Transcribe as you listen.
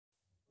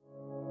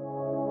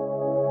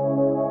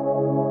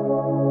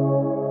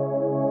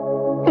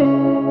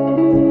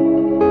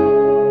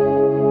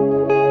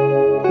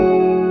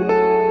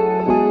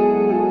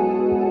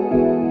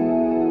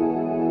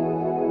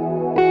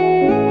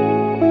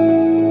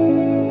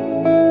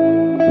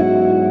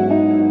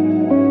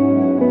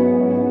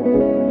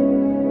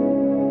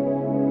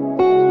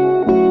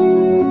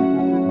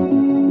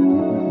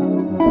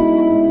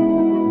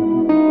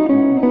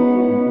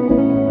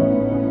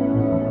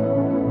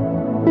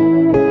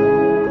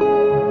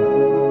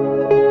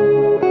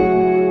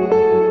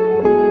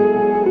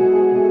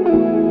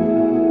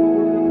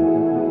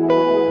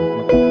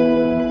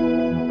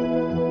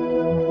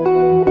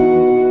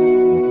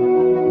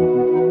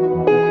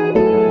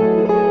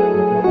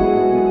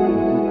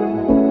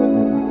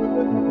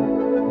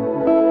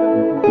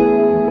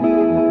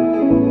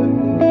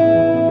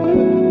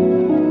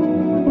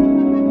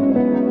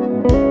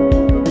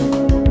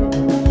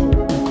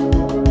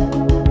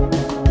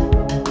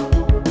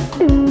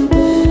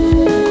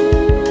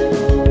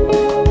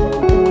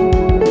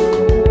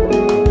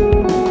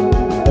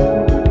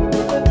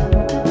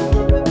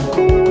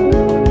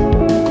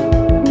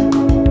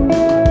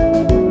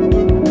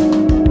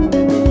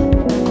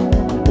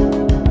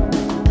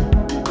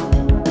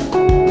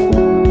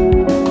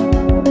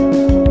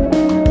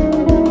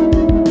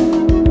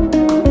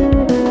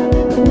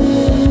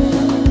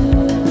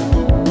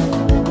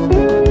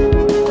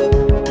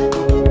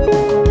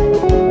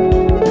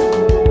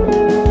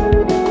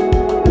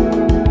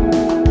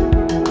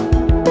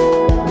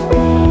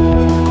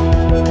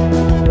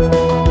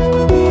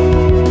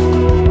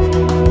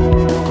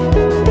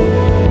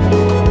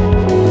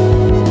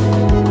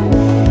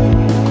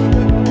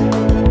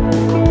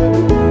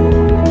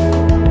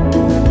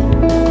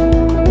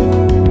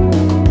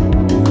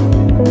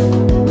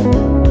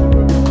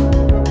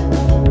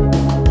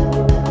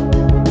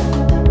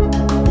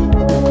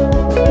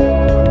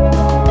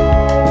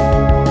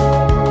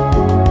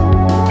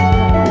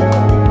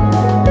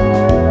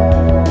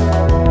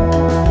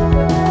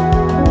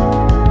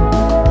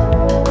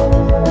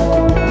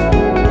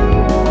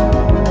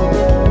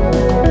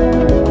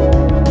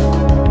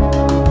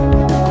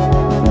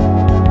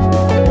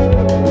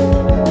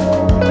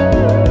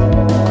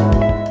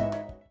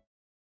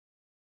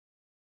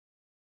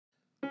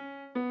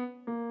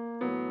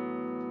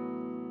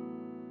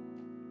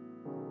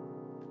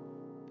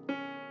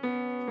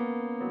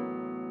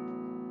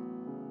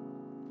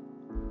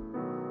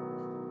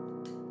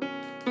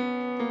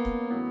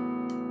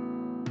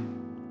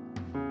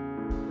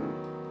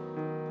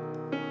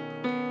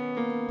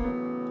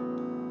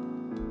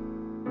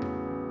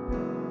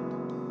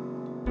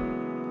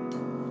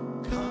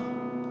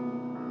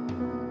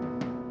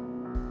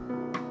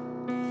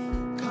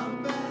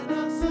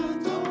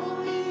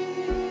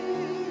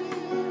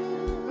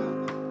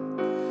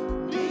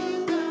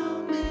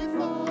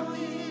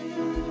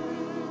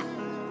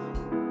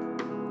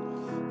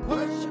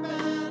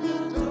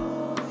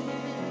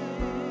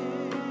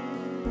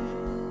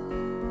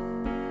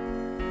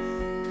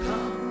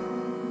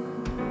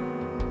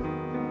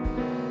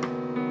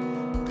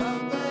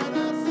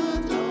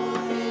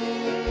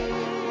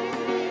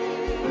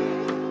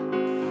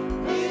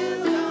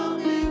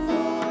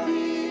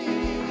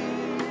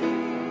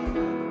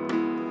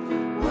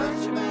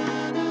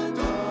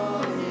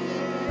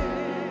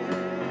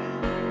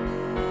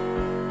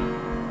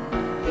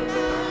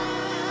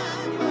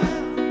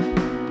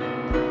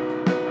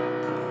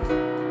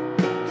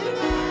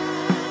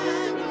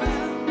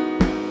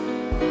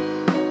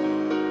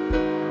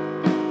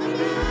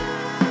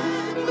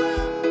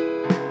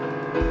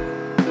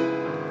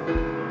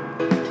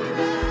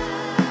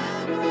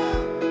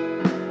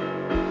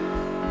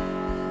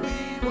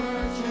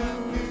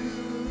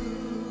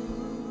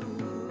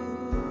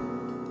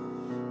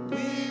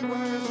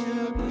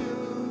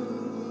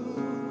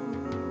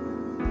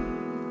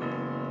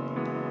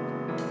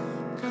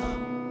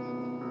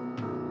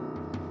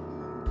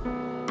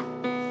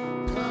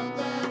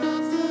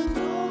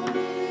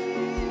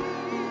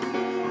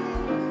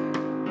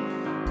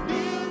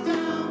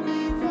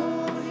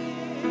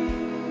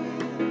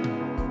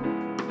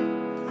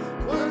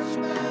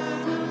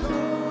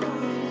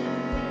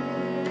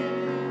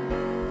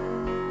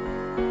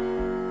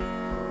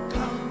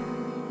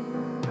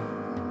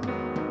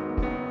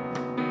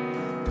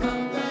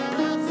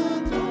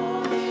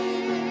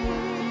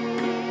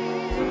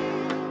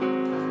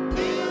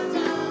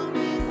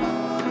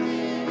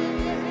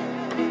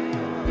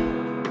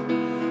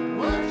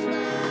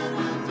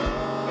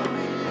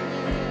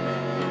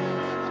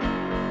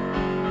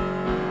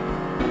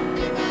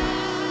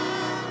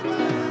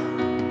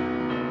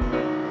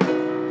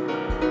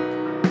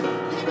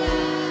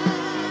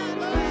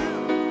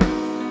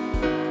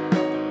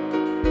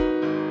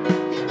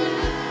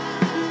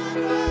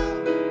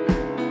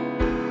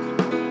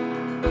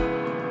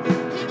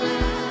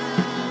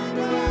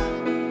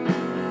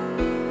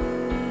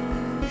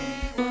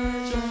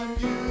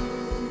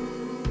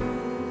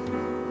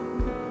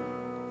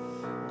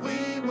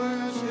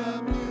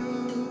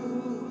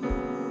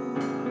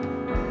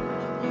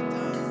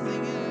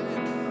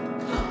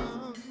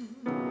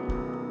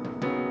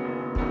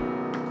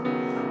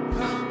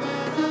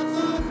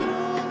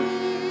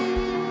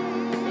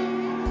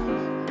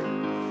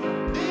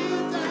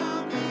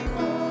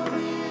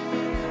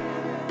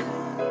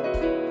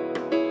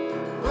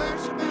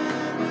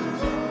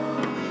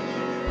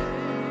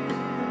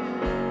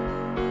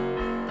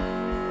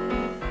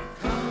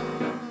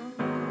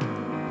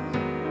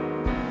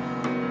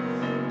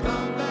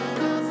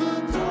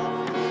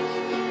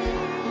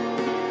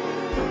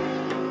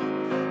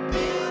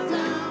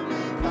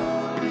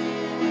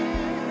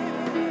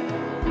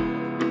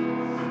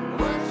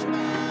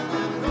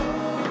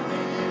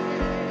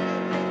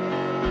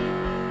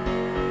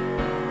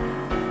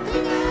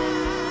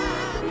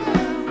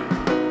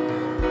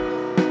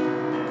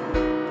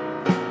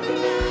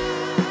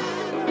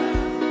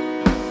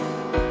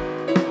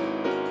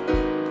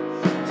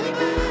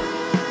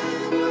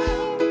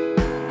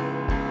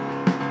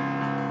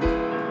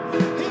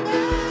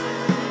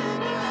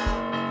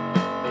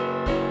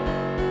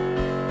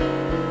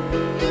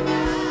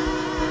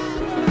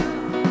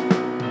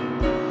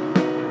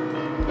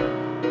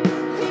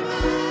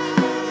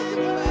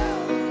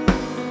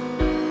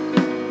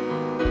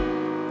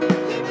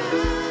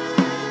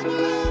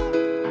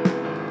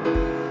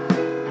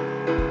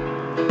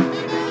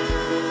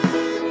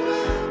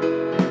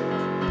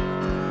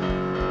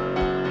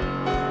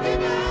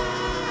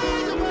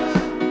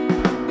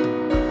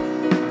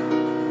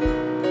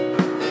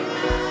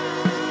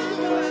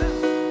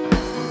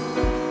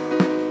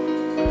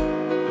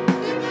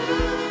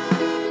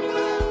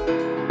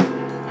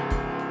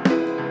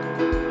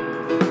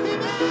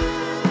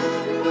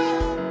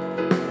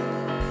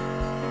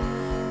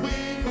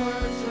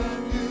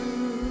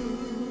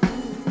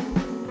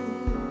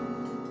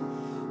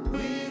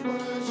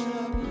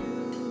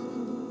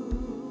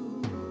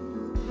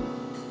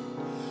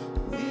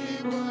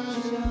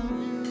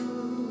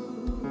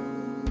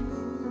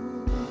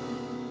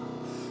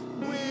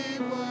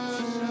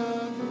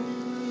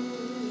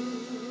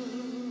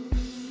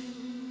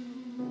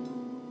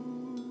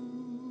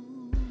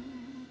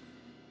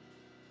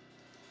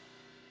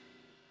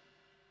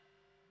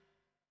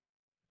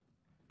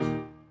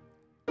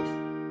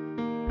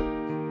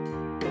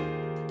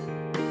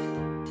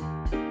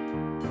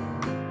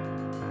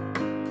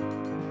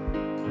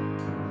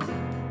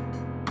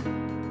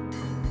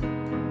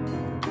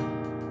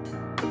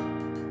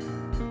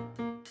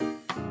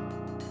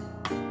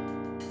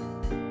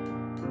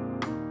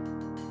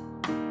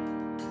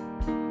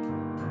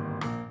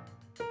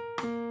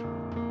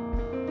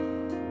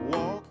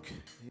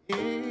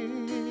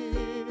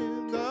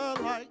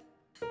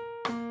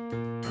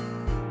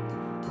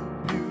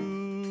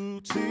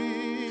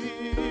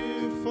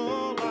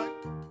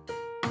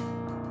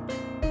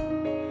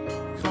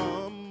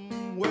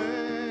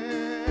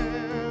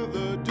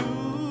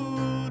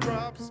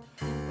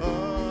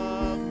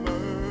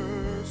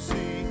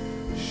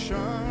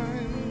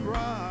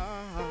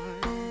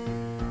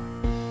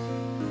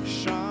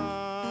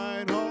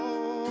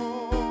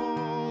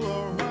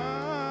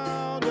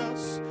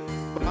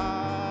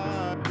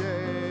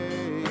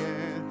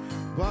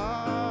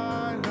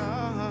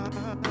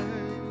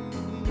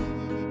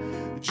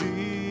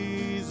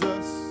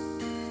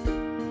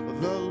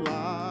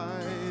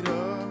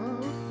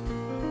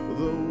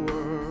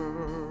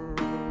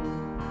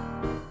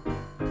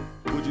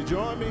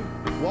Join me.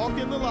 Walk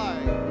in the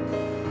light.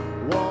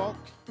 Walk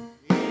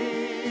in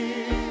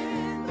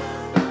the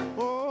light.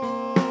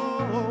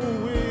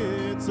 Oh,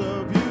 it's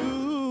a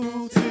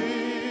beauty.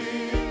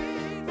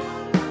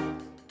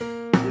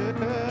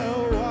 Yeah,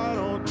 why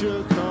don't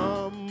you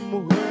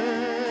come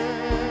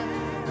where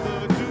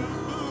the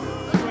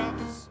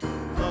dewdrops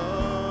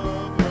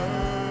of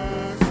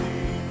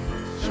mercy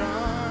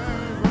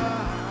shine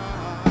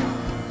bright,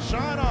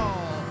 shine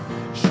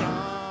on,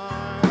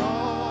 shine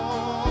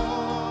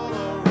all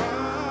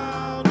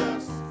around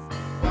us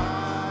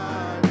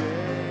by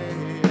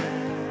day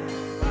and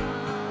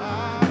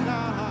by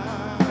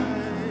night.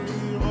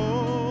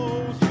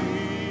 Oh,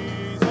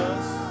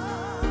 Jesus,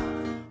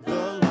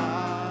 the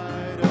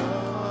light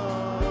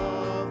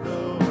of the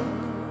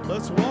world.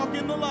 Let's walk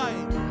in the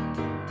light.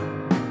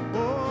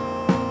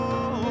 Oh,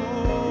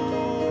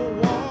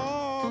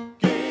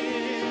 walk in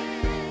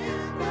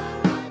the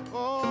light.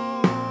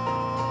 Oh,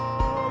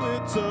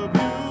 it's a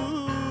beautiful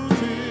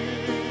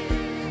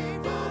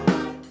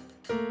light.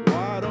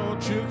 Why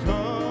don't you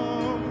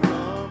come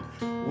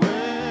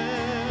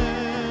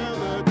where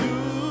the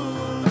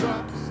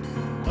dewdrops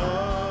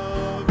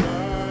of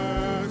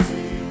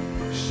mercy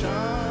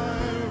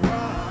shine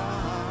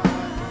bright,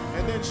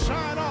 and then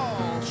shine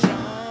all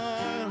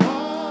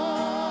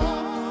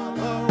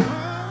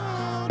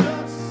around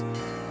us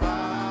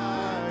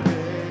by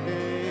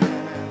day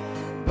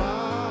and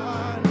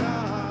by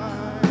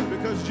night.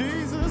 Because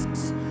Jesus,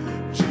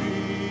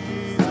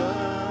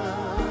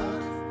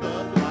 the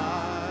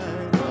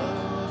light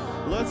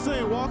of. Let's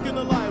sing, walk in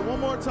the light one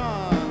more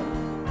time.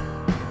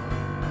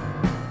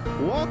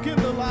 Walk in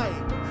the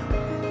light.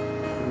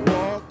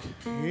 Walk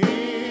in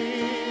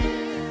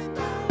the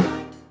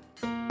light.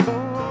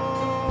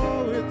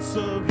 Oh, it's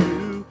a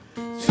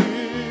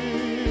beautiful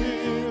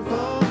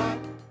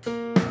light.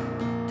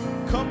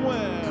 Come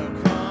where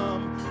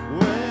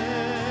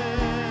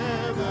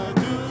the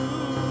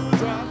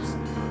dewdrops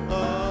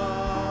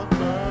of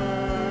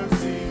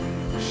mercy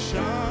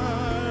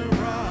shine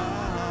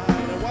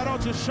bright. And why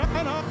don't you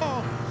shine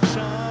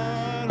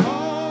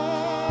all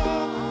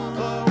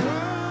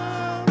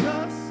around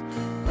us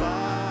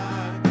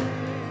by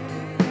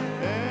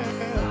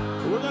day.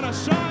 We're gonna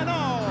shine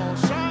all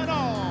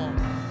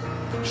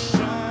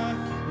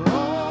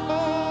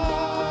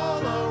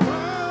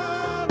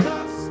around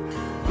us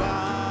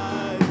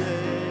by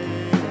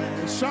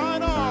day.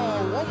 Shine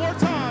all, one more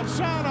time,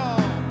 shine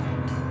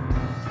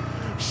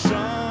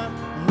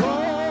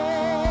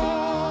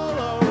all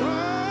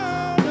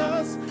around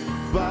us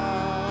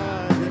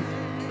by day.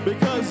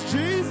 Because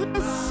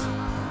Jesus,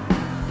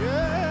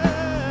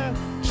 yeah,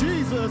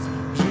 Jesus,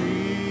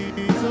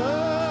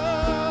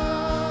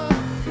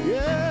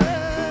 yeah,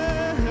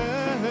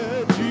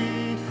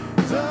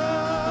 Jesus,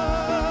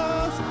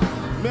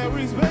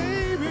 Mary's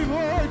baby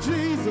boy,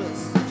 Jesus,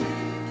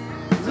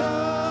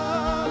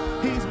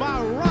 he's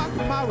my rock,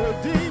 my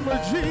redeemer,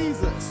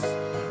 Jesus,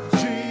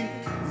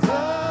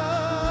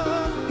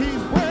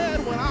 he's bread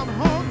when I'm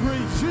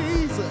hungry,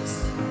 Jesus.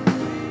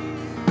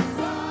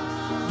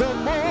 The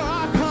more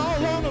I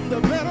call on him,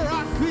 the better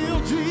I feel,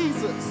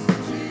 Jesus.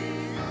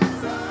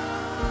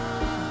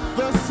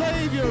 The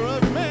Savior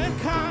of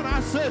mankind,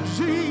 I said,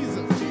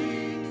 Jesus.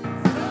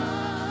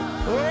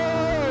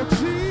 Oh,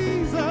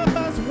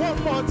 Jesus,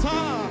 one more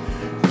time.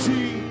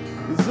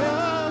 Jesus,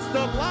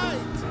 the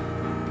light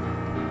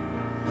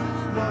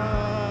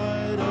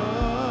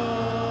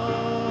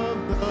of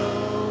the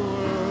world.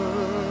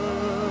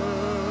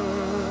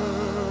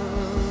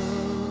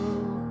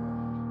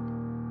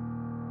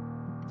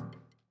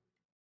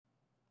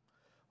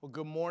 Well,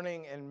 good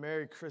morning and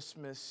Merry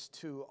Christmas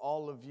to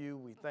all of you.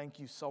 We thank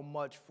you so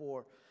much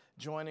for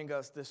joining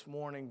us this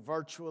morning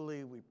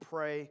virtually. We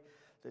pray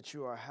that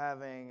you are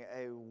having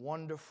a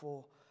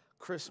wonderful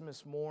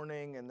Christmas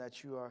morning and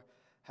that you are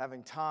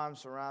having time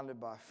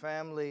surrounded by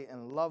family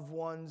and loved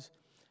ones.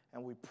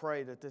 And we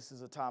pray that this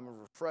is a time of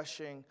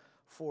refreshing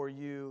for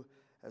you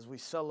as we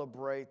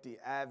celebrate the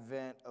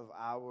advent of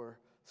our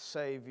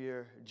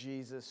Savior,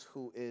 Jesus,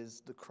 who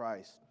is the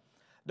Christ.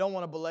 Don't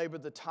want to belabor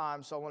the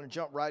time, so I want to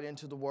jump right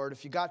into the Word.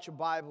 If you got your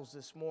Bibles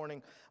this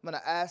morning, I'm going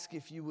to ask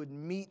if you would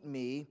meet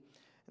me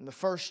in the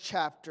first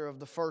chapter of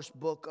the first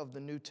book of the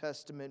New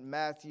Testament,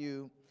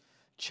 Matthew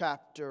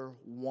chapter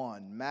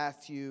 1.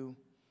 Matthew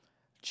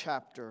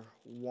chapter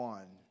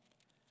 1.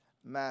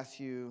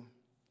 Matthew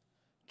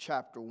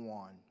chapter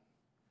 1.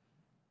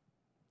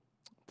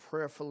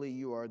 Prayerfully,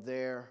 you are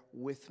there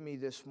with me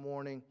this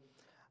morning.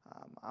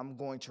 I'm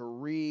going to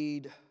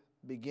read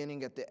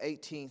beginning at the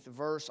 18th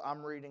verse.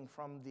 I'm reading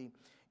from the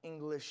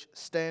English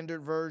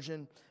Standard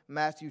Version,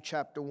 Matthew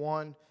chapter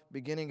 1,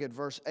 beginning at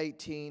verse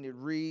 18. It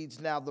reads,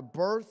 "Now the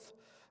birth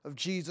of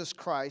Jesus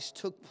Christ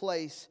took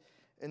place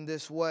in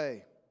this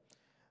way.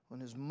 When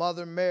his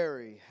mother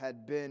Mary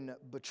had been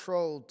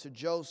betrothed to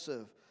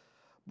Joseph,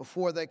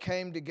 before they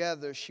came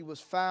together, she was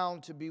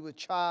found to be with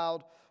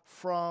child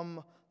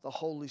from the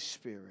Holy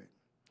Spirit.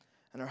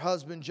 And her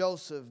husband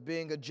Joseph,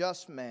 being a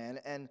just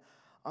man and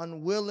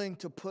unwilling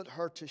to put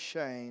her to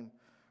shame,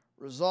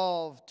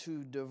 resolved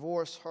to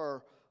divorce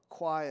her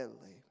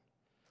quietly.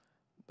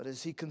 But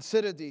as he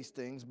considered these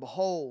things,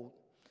 behold,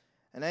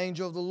 an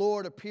angel of the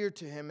Lord appeared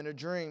to him in a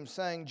dream,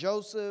 saying,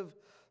 Joseph,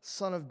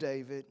 son of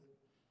David,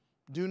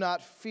 do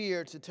not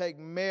fear to take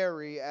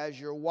Mary as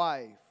your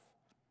wife,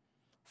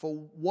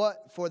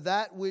 for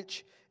that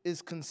which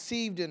is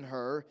conceived in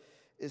her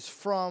is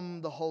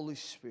from the Holy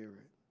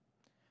Spirit.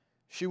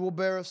 She will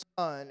bear a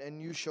son,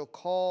 and you shall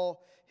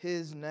call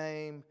his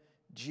name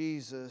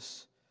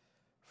Jesus,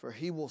 for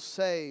he will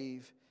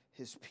save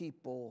his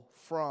people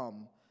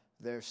from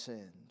their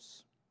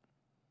sins.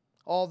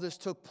 All this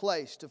took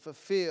place to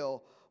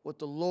fulfill what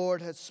the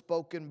Lord had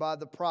spoken by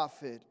the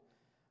prophet.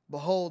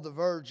 Behold, the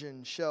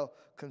virgin shall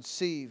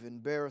conceive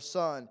and bear a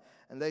son,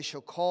 and they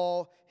shall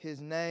call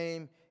his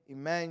name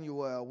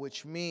Emmanuel,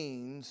 which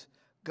means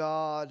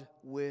God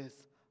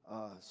with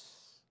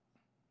us.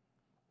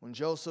 When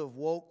Joseph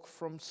woke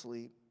from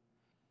sleep,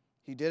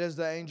 he did as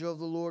the angel of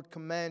the Lord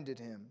commanded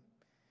him.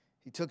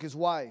 He took his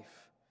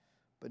wife,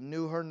 but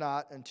knew her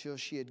not until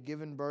she had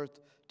given birth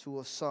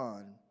to a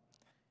son,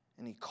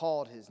 and he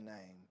called his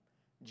name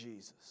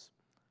Jesus.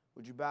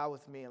 Would you bow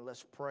with me and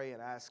let's pray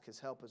and ask his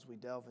help as we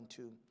delve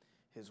into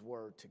his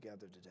word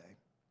together today.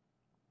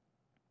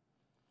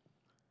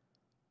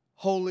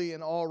 Holy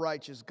and all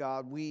righteous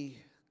God, we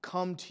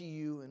come to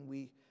you and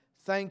we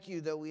thank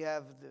you that we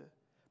have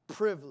the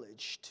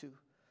privilege to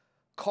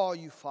call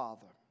you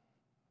Father.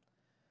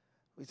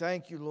 We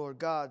thank you, Lord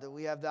God, that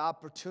we have the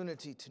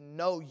opportunity to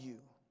know you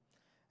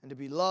and to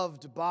be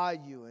loved by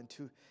you and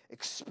to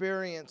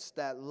experience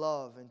that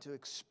love and to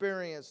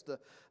experience the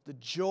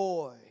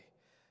joy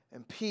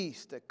and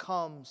peace that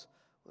comes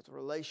with a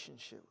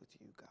relationship with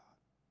you, God.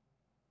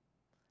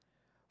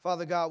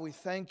 Father God, we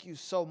thank you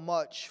so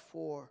much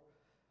for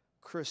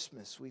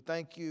Christmas. We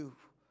thank you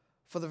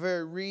for the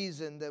very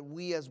reason that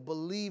we as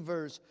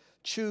believers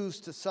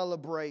choose to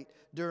celebrate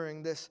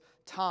during this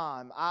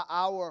time.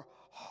 Our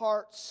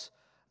hearts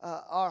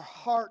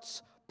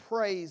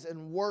praise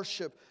and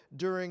worship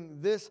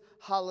during this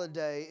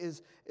holiday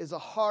is a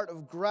heart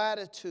of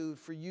gratitude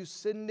for you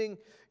sending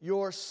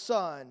your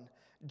Son,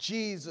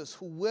 Jesus,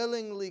 who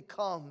willingly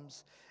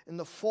comes in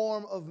the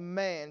form of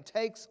man,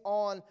 takes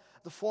on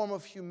the form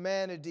of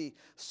humanity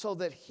so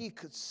that he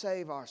could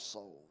save our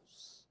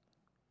souls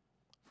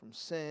from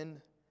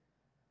sin,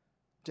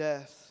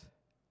 death,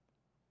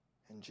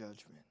 and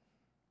judgment.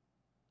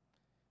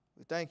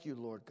 We thank you,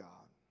 Lord God,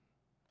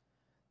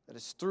 that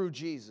it's through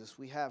Jesus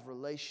we have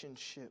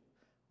relationship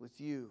with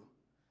you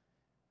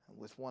and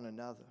with one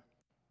another.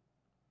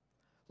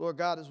 Lord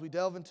God, as we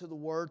delve into the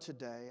Word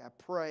today, I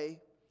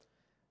pray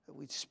that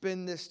we'd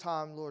spend this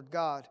time, Lord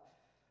God,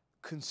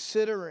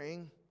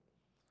 considering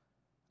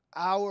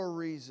our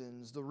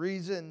reasons, the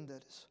reason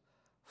that as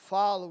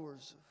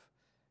followers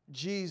of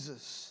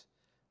Jesus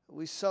that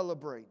we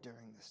celebrate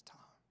during this time.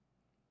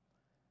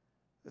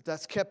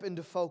 That's kept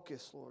into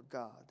focus, Lord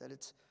God, that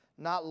it's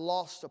not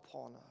lost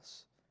upon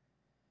us.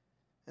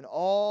 And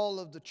all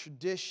of the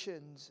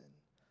traditions and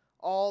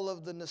all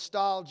of the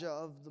nostalgia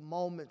of the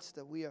moments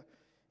that we are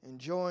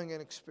enjoying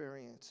and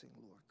experiencing,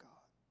 Lord God.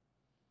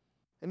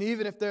 And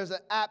even if there's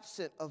an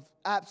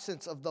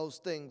absence of those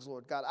things,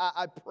 Lord God,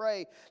 I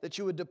pray that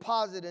you would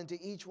deposit into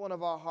each one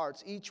of our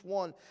hearts, each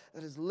one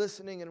that is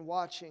listening and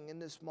watching in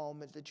this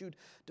moment, that you'd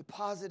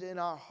deposit in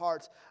our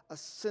hearts a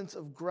sense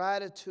of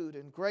gratitude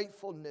and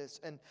gratefulness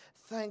and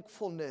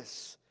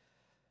thankfulness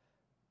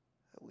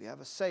that we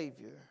have a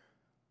Savior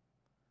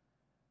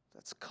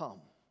that's come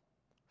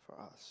for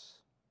us.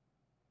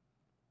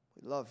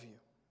 We love you.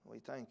 We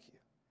thank you.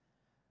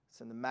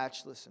 It's in the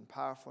matchless and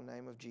powerful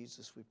name of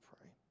Jesus we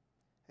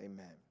pray.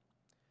 Amen.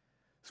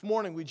 This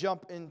morning we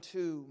jump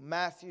into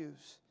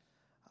Matthew's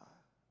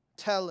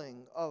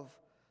telling of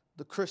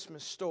the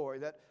Christmas story,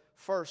 that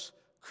first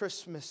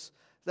Christmas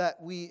that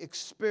we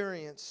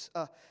experience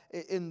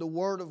in the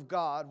Word of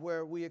God,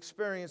 where we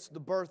experience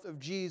the birth of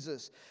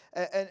Jesus.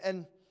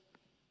 And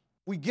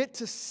we get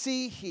to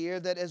see here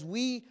that as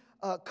we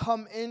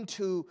come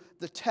into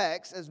the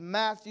text, as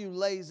Matthew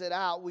lays it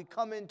out, we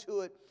come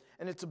into it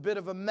and it's a bit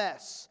of a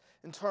mess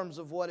in terms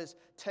of what is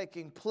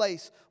taking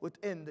place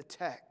within the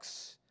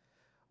text.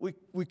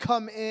 We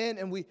come in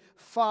and we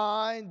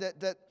find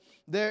that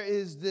there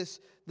is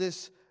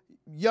this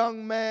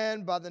young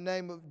man by the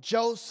name of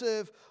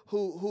Joseph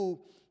who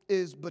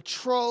is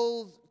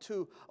betrothed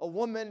to a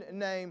woman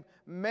named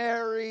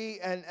Mary,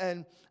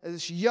 and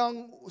this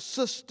young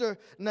sister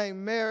named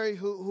Mary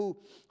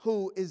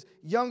who is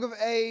young of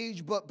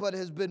age but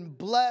has been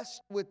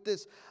blessed with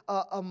this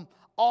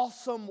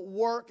awesome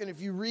work. And if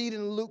you read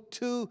in Luke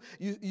 2,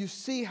 you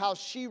see how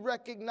she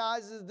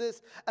recognizes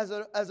this as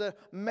a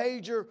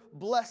major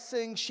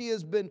blessing. She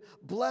has been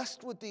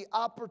blessed with the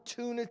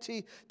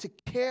opportunity to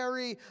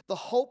carry the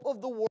hope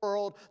of the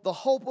world, the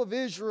hope of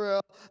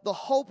Israel, the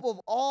hope of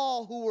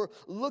all who were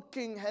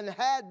looking and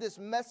had this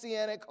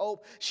messianic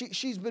hope.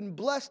 She's been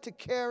blessed to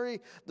carry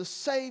the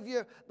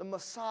Savior, the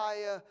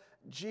Messiah,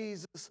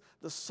 Jesus,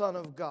 the Son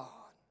of God.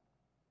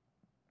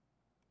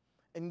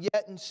 And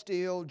yet and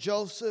still,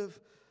 Joseph,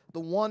 The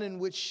one in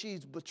which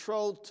she's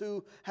betrothed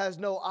to has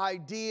no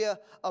idea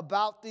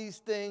about these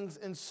things.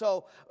 And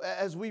so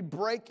as we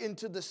break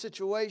into the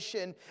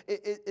situation,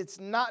 it's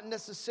not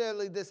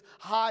necessarily this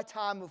high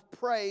time of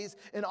praise.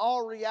 In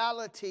all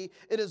reality,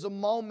 it is a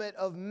moment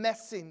of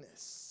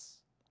messiness.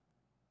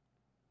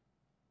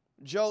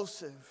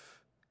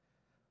 Joseph,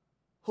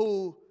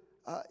 who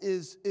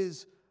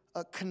is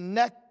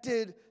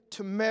connected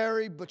to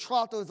Mary.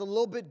 Betrothal is a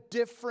little bit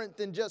different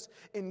than just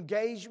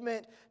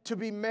engagement to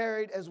be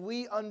married as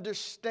we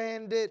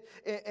understand it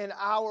in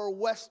our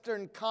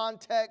Western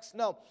context.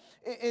 No,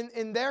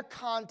 in their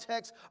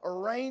context,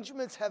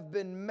 arrangements have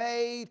been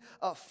made.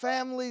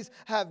 Families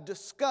have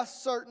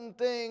discussed certain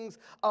things.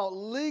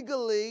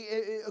 Legally,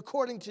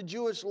 according to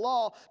Jewish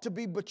law, to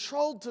be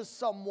betrothed to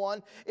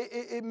someone,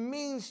 it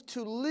means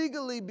to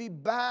legally be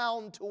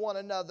bound to one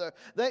another.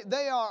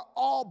 They are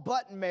all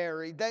but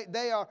married.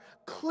 They are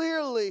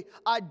clearly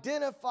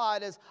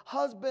identified as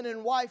husband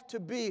and wife to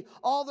be.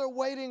 All they're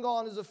waiting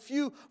on is a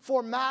few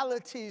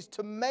formalities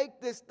to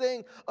make this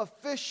thing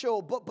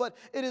official, but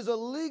it is a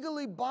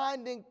legally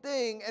binding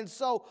thing. And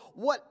so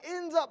what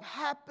ends up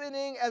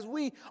happening, as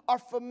we are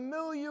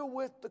familiar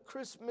with the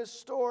Christmas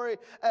story,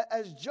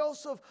 as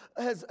Joseph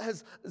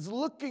is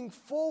looking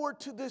forward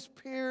to this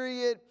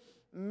period,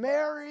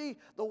 Mary,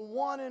 the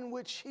one in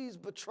which he's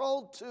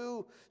betrothed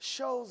to,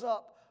 shows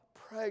up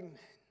pregnant.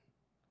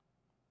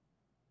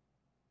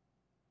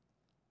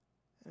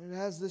 And it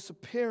has this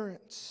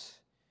appearance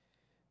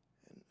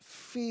and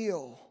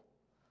feel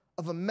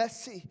of a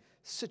messy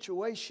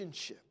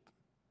situationship.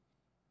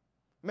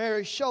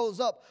 Mary shows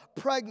up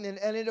pregnant,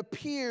 and it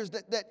appears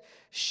that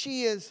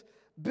she has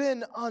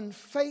been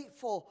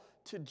unfaithful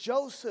to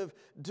Joseph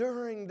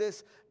during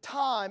this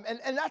time.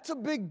 And that's a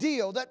big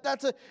deal.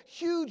 That's a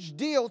huge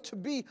deal to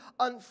be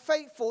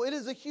unfaithful. It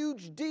is a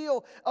huge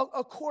deal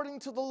according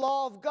to the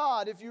law of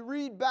God. If you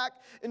read back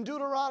in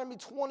Deuteronomy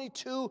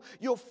 22,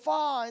 you'll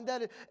find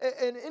that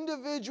an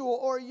individual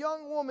or a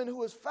young woman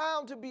who is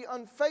found to be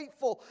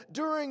unfaithful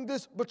during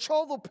this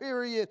betrothal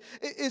period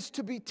is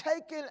to be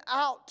taken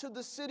out to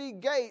the city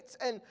gates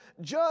and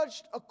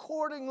judged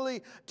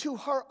accordingly to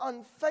her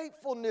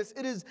unfaithfulness.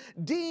 It is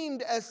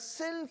deemed as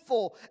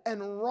sinful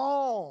and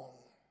wrong.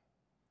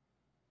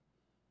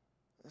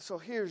 And so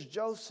here's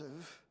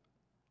Joseph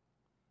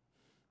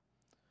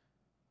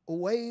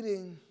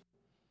awaiting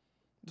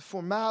the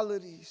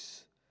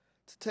formalities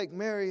to take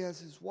Mary as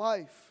his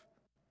wife.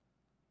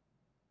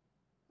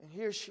 And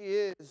here she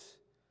is,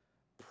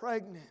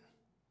 pregnant.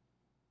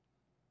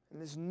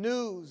 And this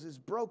news is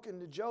broken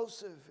to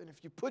Joseph. And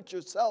if you put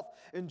yourself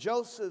in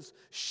Joseph's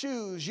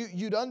shoes,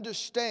 you'd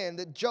understand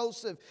that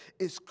Joseph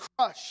is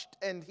crushed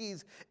and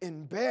he's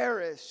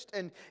embarrassed.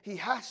 And he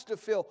has to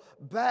feel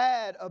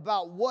bad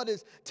about what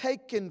is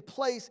taking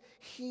place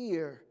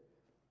here.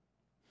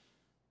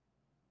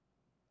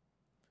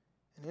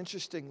 And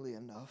interestingly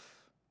enough,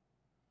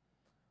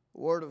 the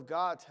Word of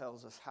God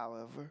tells us,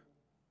 however,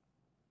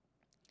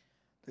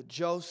 that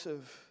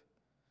Joseph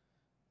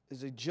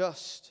is a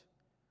just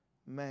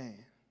man.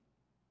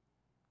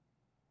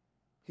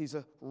 He's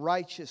a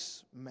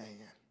righteous man.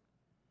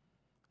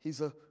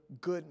 He's a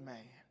good man.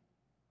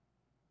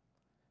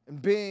 And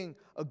being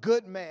a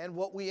good man,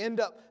 what we end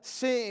up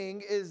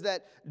seeing is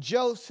that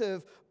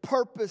Joseph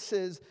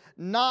purposes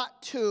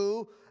not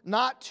to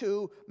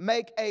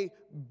make a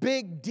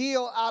big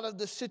deal out of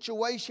the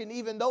situation,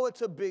 even though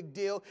it's a big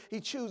deal.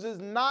 He chooses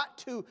not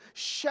to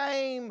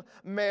shame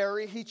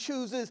Mary. He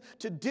chooses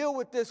to deal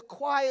with this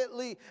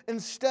quietly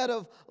instead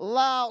of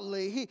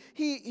loudly.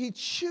 He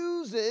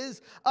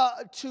chooses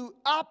to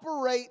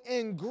operate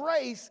in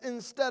grace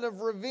instead of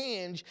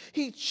revenge.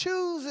 He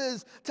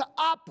chooses to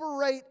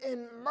operate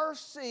in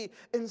mercy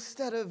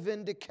instead of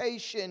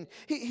vindication.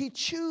 He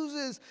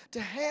chooses to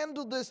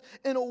handle this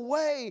in a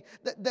way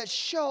that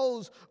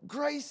shows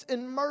grace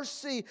and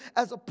mercy,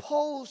 as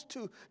opposed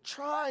to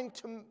trying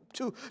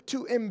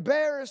to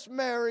embarrass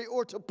Mary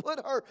or to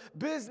put her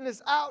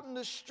business out in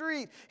the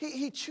street.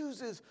 He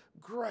chooses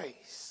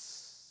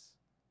grace.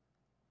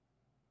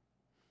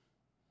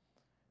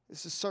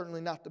 This is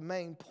certainly not the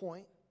main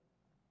point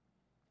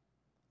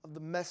of the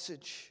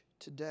message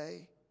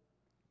today.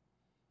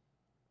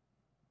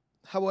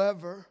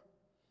 However,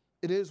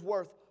 it is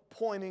worth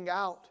pointing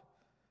out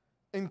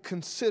and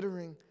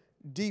considering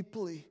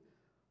deeply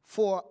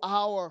for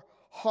our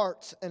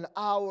hearts and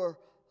our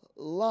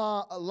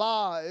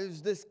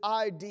lives, this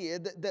idea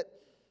that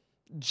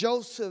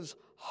Joseph's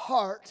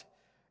heart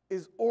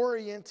is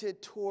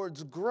oriented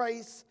towards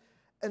grace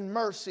and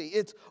mercy.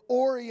 It's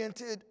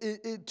oriented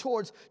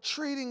towards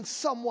treating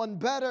someone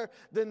better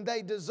than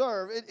they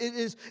deserve. It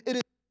is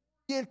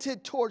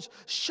oriented towards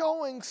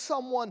showing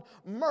someone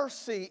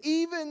mercy,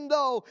 even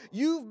though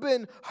you've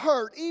been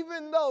hurt,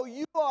 even though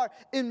you are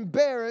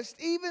embarrassed,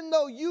 even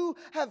though you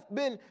have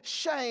been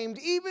shamed,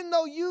 even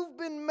though you've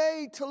been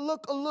made to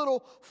look a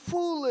little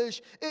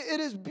foolish. It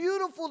is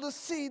beautiful to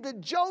see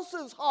that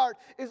Joseph's heart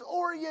is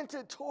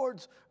oriented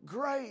towards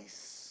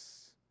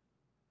grace.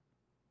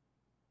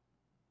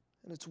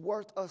 And it's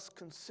worth us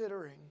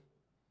considering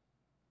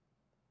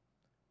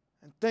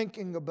and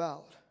thinking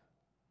about,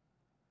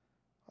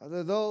 are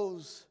there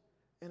those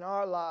in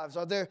our lives?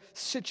 Are there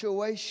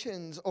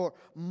situations or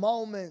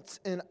moments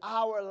in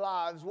our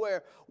lives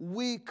where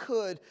we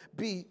could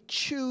be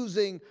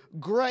choosing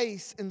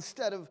grace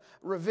instead of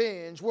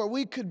revenge, where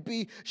we could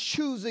be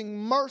choosing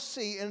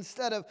mercy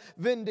instead of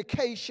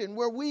vindication,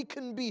 where we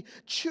can be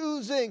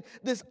choosing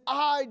this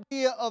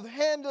idea of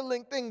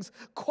handling things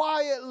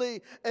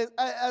quietly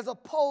as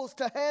opposed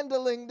to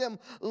handling them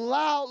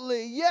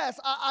loudly?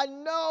 Yes, I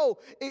know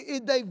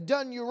they've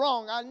done you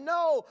wrong. I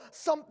know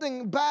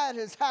something bad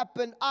has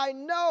happened. I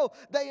know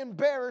they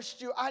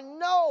embarrassed you. I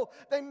know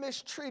they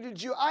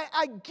mistreated you.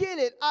 I get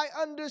it. I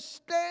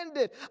understand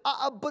it.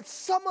 But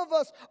some of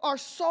us are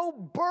so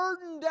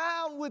burdened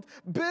down with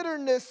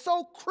bitterness,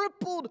 so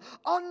crippled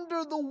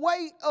under the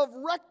weight of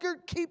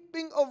record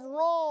keeping of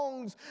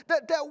wrongs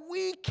that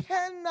we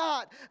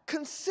cannot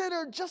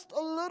consider just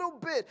a little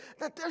bit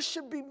that there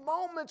should be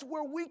moments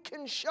where we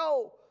can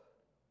show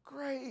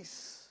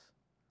grace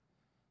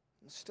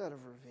instead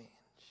of revenge.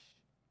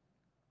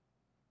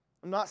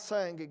 I'm not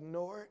saying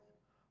ignore it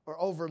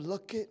or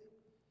overlook it.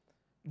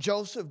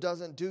 Joseph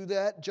doesn't do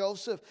that.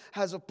 Joseph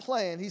has a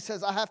plan. He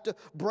says, I have to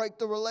break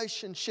the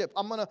relationship.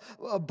 I'm going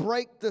to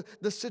break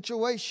the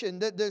situation.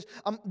 There's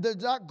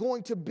not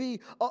going to be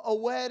a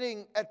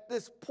wedding at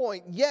this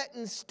point. Yet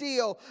and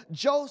still,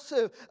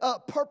 Joseph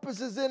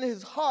purposes in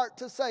his heart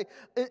to say,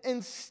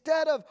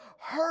 instead of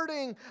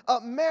hurting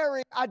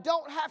Mary, I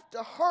don't have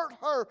to hurt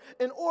her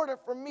in order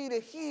for me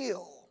to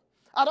heal.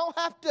 I don't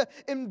have to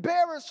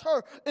embarrass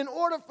her in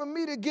order for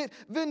me to get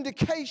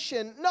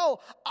vindication. No,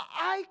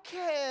 I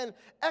can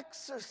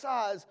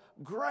exercise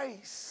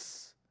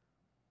grace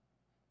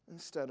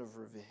instead of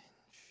revenge.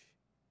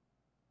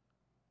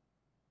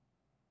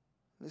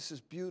 This is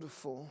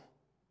beautiful,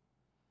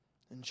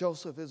 and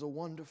Joseph is a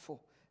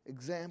wonderful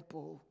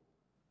example.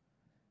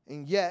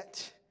 And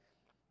yet,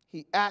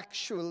 he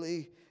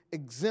actually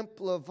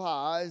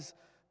exemplifies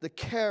the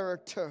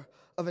character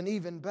of an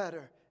even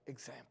better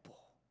example.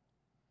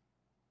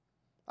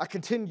 I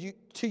continue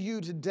to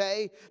you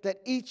today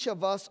that each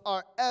of us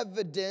are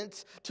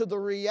evidence to the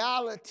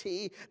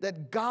reality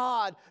that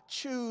God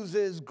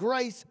chooses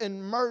grace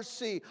and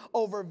mercy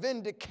over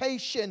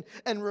vindication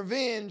and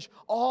revenge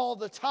all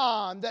the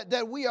time.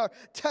 That we are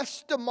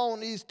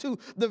testimonies to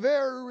the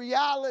very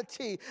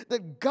reality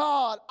that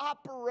God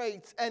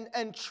operates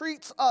and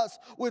treats us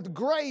with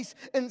grace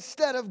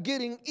instead of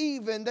getting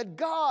even. That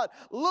God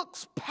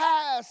looks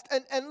past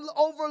and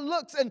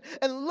overlooks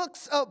and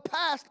looks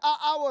past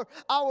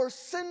our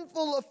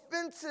sinful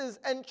offenses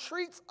and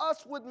treats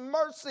us with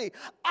mercy.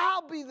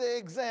 I'll be the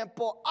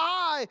example.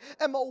 I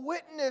am a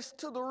witness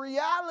to the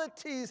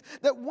realities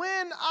that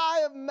when I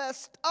have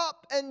messed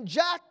up and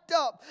jacked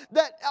up,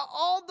 that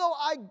although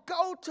I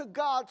go to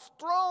God's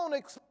throne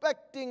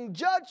expecting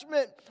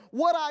judgment,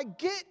 what I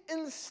get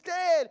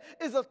instead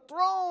is a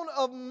throne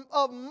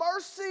of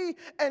mercy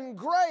and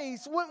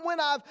grace. When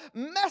I've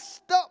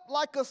messed up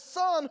like a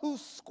son who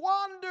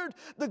squandered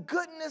the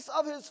goodness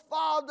of his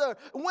father,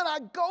 when I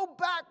go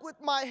back with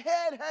my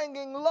head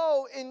hanging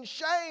low in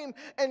shame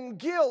and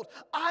guilt,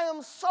 I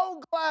am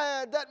so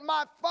glad that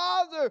my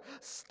Father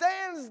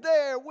stands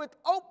there with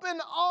open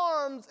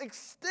arms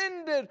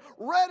extended,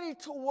 ready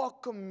to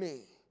welcome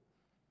me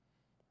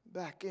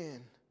back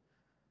in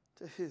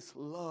to his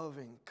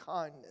loving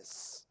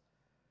kindness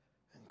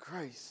and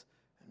grace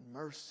and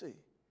mercy.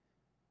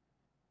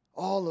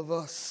 All of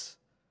us,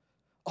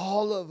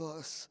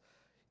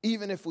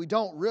 even if we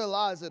don't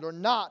realize it or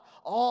not,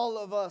 all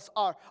of us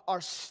are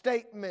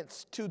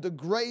statements to the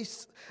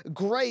grace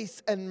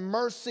and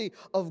mercy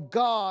of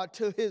God,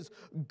 to his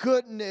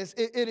goodness.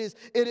 It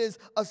is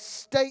a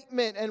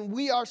statement, and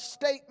we are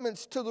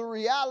statements to the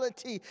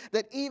reality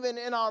that even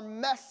in our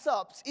mess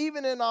ups,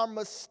 even in our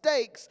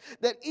mistakes,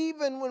 that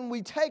even when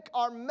we take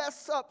our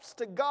mess ups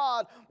to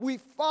God, we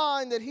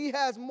find that he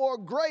has more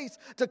grace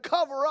to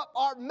cover up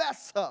our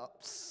mess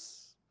ups.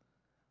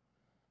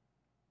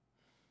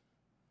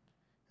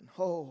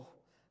 Oh,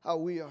 how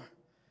we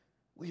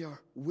are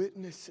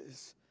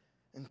witnesses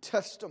and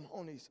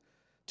testimonies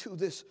to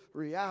this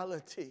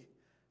reality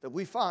that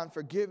we find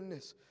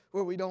forgiveness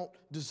where we don't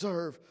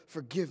deserve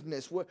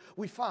forgiveness, where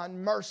we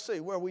find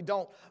mercy where we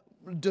don't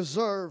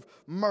deserve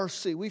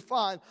mercy. We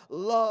find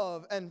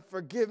love and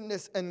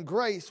forgiveness and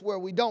grace where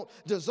we don't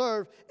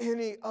deserve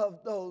any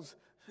of those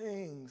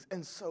things.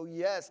 And so,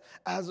 yes,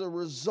 as a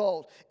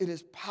result, it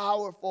is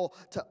powerful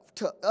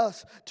to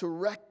us to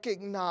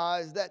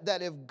recognize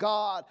that if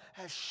God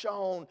has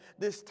shown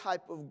this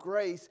type of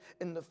grace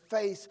in the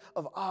face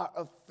of our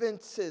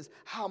offenses,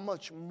 how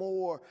much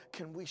more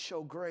can we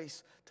show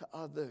grace to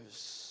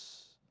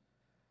others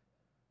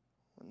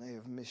when they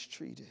have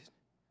mistreated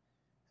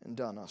and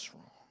done us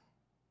wrong?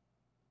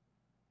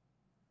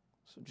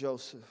 So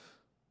Joseph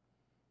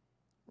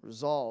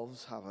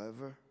resolves,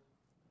 however,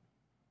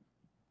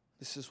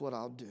 this is what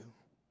I'll do.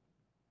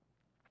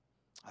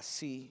 I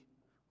see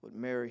what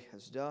Mary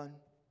has done.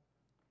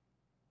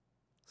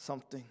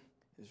 Something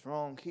is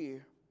wrong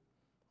here.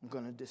 I'm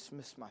going to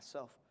dismiss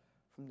myself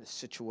from this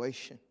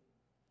situation.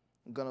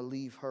 I'm going to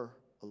leave her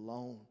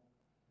alone,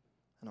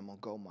 and I'm going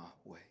to go my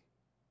way.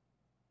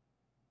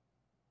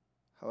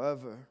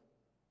 However,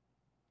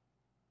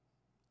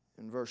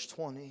 in verse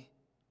 20,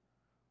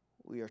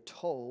 we are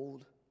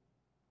told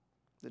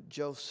that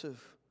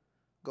Joseph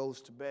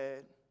goes to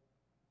bed,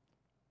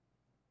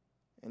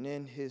 and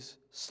in his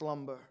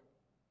slumber,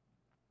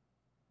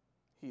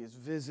 he is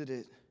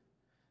visited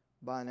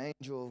by an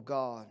angel of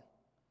God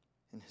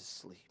in his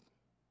sleep.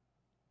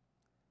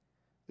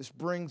 This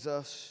brings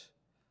us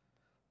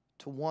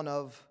to one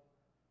of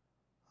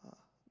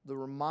the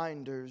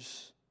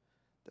reminders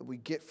that we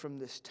get from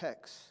this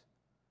text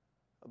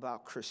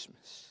about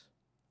Christmas.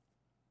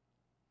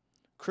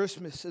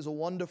 Christmas is a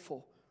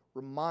wonderful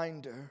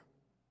reminder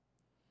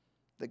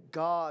that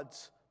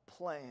God's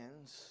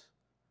plans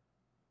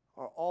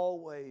are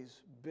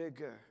always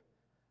bigger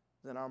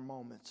than our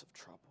moments of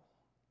trouble.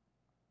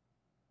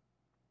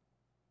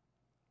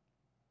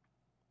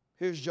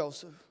 Here's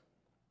Joseph.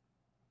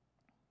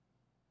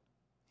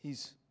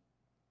 He's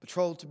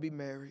betrothed to be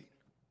married,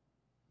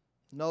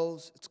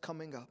 knows it's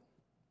coming up.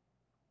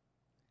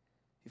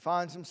 He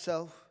finds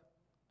himself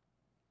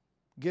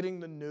getting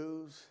the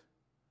news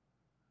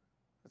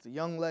that the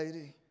young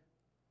lady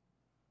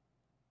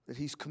that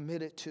he's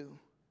committed to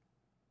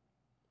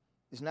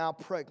is now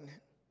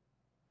pregnant.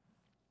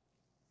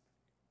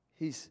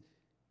 He's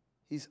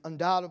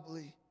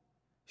undoubtedly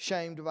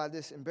shamed by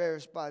this,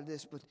 embarrassed by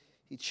this, but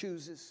he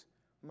chooses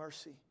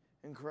mercy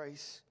and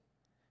grace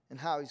and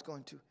how he's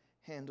going to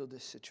handle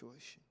this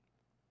situation.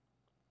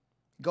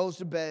 He goes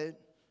to bed,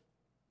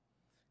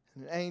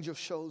 and an angel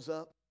shows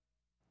up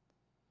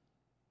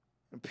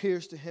and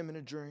appears to him in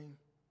a dream.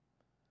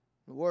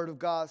 The word of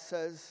God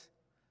says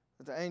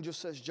that the angel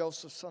says,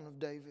 Joseph, son of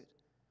David,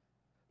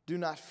 do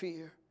not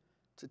fear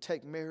to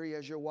take Mary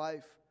as your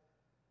wife,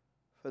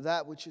 for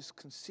that which is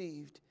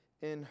conceived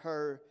in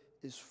her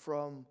is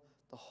from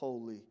the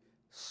Holy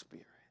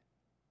Spirit.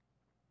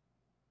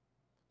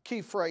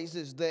 Key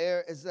phrases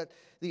there is that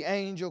the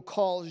angel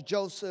calls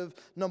Joseph,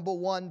 number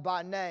one,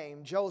 by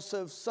name.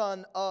 Joseph,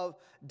 son of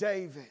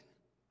David.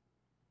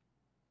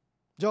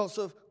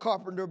 Joseph,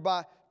 carpenter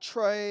by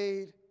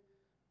trade,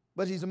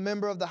 but he's a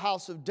member of the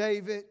house of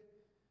David,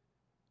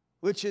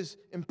 which is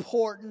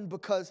important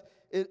because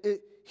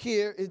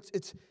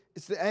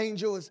it's the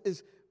angel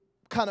is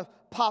kind of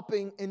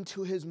popping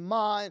into his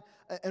mind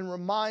and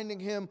reminding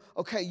him,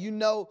 okay, you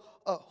know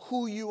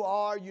who you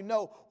are, you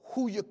know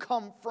who you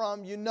come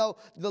from, you know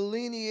the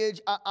lineage,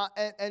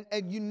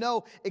 and you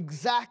know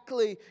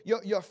exactly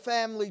your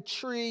family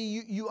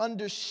tree. You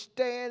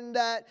understand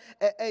that,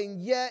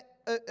 and yet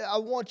I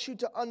want you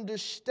to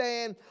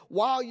understand,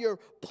 while you're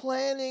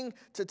planning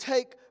to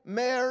take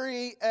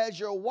Mary as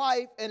your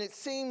wife, and it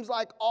seems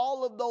like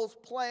all of those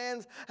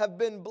plans have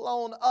been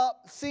blown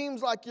up,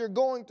 seems like you're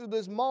going through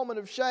this moment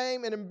of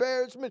shame and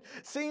embarrassment,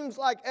 seems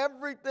like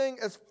everything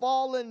is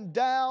falling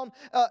down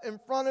in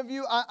front of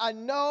you. I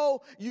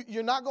know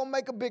you're not going to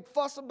make a big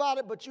fuss about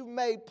it, but you've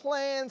made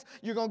plans.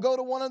 You're going to go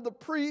to one of the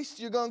priests.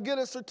 You're going to get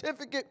a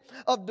certificate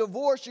of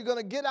divorce. You're going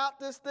to get out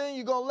this thing.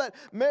 You're going to let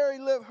Mary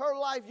live her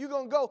life. You're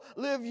going to go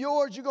live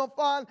yours. You're going to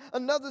find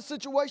another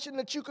situation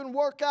that you can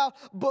work out.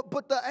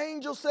 But the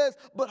angel says,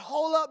 but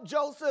hold up,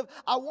 Joseph,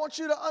 I want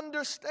you to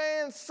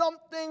understand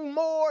something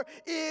more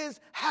is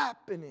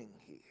happening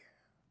here.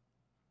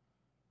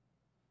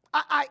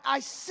 I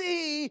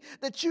see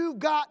that you've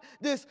got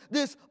this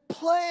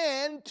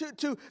plan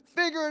to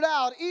figure it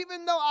out.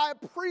 Even though I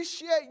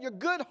appreciate your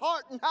good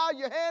heart and how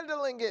you're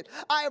handling it,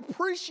 I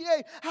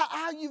appreciate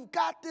how you've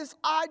got this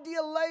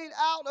idea laid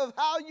out of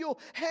how you'll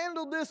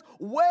handle this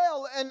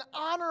well and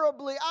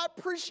honorably. I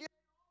appreciate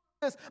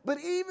this, but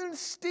even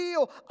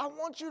still, I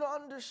want you to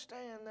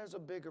understand there's a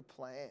bigger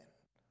plan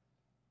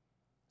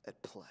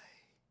at play.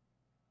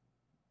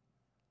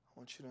 I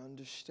want you to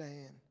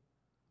understand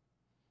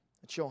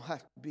that you don't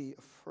have to be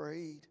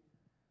afraid.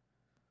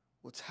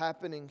 What's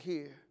happening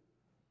here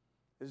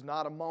is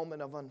not a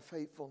moment of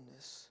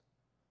unfaithfulness.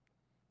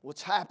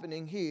 What's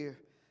happening here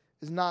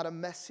is not a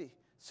messy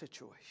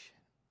situation.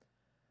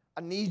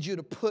 I need you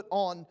to put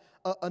on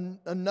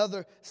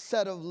another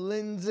set of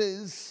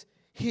lenses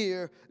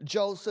here,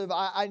 Joseph.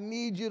 I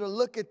need you to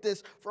look at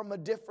this from a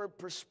different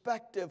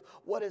perspective.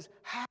 What is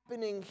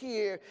happening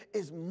here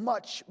is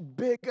much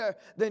bigger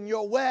than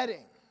your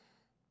wedding.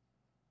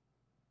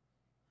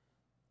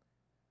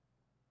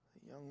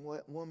 The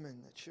young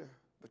woman that you're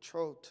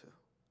betrothed to,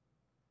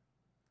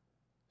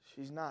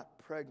 she's not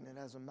pregnant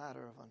as a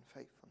matter of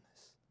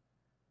unfaithfulness.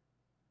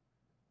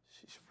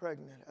 She's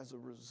pregnant as a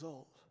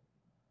result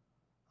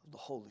of the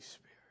Holy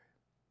Spirit.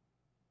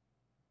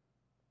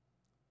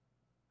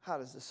 How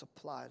does this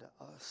apply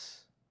to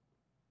us?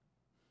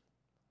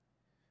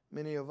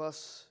 Many of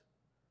us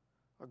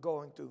are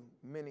going through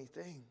many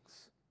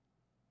things.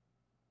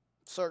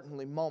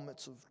 Certainly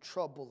moments of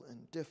trouble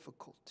and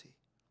difficulty.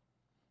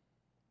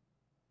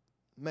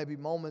 Maybe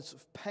moments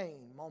of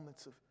pain,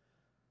 moments of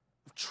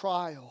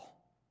trial,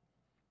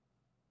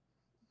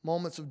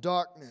 moments of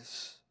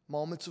darkness,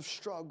 moments of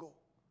struggle,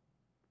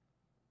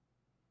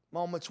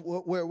 moments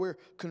where we're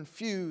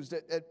confused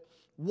at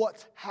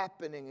what's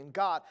happening. And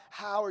God,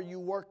 how are you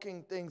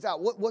working things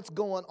out? What's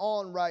going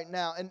on right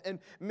now? And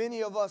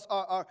many of us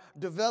are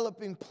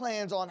developing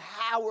plans on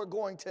how we're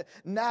going to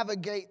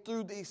navigate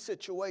through these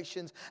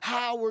situations,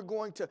 how we're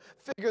going to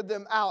figure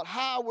them out,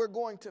 how we're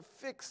going to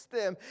fix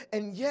them.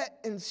 And yet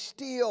and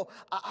still,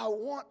 I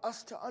want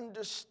us to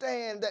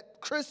understand that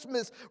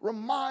Christmas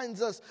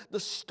reminds us the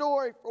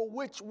story for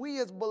which we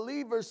as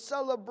believers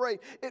celebrate.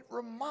 It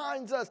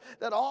reminds us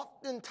that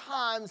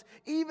oftentimes,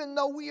 even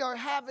though we are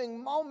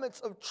having moments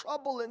of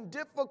trouble and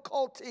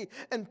difficulty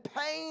and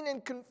pain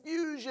and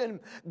confusion,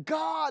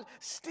 God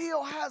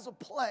still has a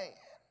plan.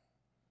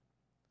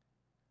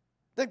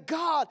 That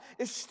God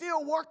is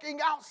still working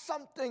out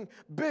something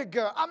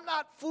bigger. I'm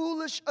not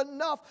foolish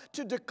enough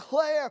to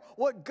declare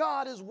what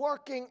God is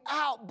working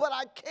out, but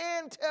I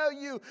can tell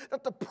you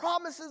that the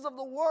promises of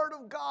the Word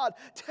of God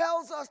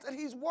tells us that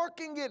He's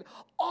working it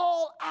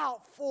all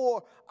out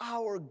for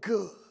our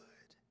good.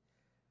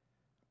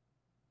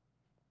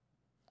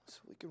 So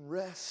we can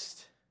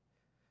rest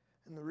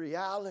in the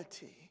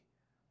reality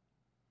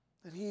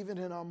that even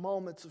in our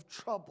moments of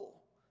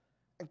trouble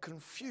and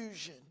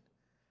confusion,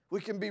 we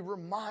can be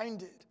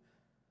reminded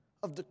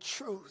of the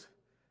truth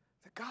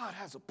that God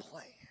has a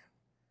plan.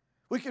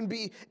 We can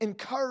be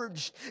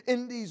encouraged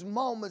in these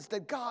moments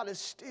that God is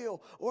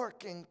still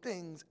working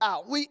things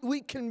out. We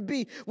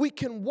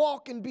can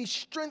walk and be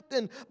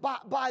strengthened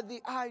by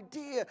the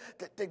idea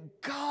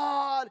that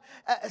God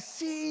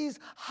sits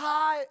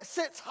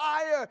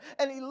higher,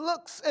 and He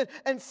looks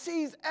and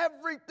sees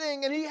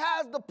everything, and He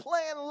has the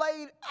plan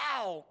laid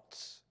out.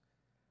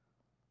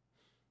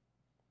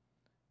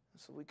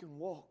 So we can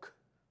walk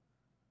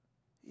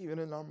even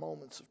in our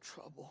moments of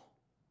trouble,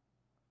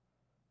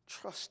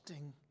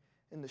 trusting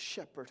in the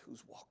shepherd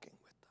who's walking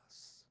with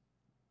us.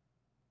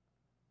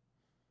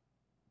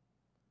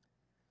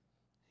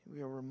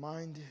 We are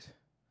reminded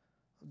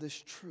of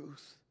this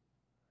truth.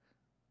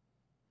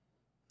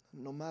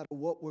 No matter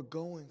what we're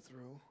going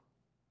through,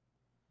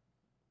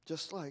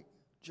 just like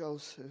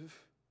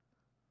Joseph,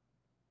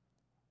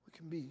 we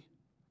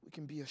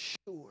can be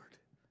assured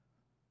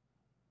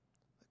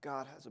that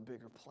God has a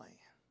bigger plan.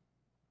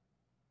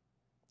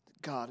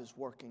 That God is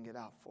working it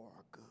out for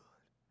our good.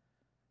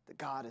 That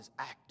God is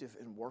active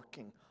and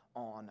working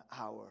on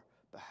our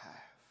behalf.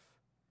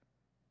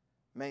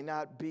 May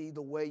not be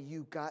the way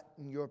you got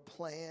in your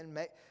plan,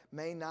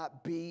 may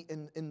not be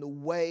in the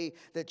way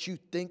that you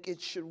think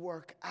it should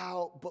work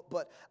out,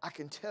 but I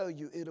can tell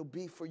you it'll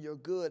be for your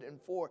good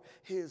and for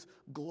His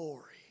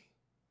glory.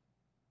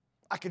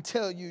 I can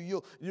tell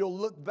you, you'll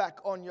look back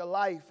on your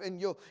life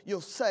and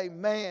you'll say,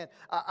 man,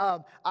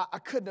 I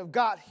couldn't have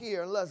got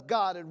here unless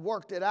God had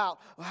worked it out,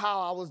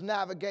 how I was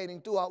navigating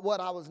through what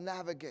I was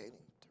navigating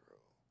through.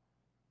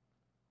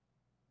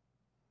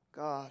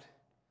 God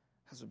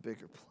has a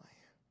bigger plan.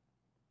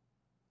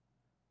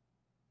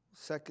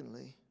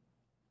 Secondly,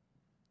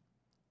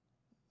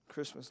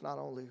 Christmas not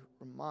only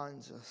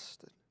reminds us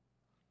that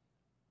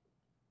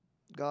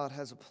God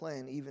has a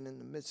plan even in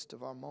the midst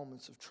of our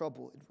moments of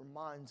trouble, it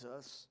reminds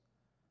us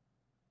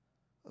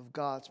of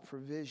God's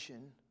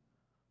provision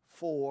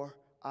for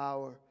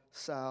our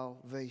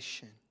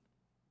salvation.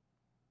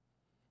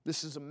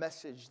 This is a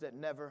message that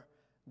never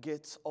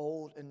gets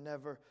old and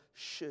never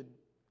should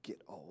get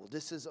old.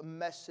 This is a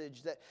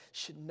message that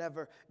should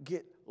never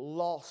get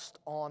lost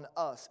on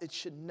us. It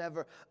should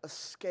never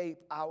escape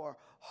our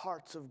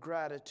hearts of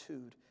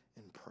gratitude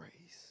and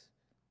praise.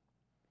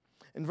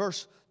 In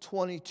verse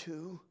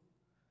 22,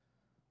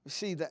 we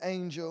see the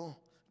angel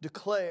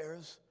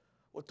declares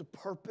what the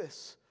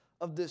purpose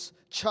of this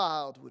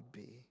child would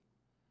be.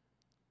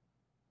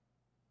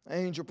 The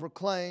angel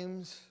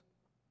proclaims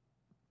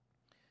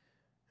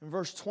in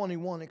verse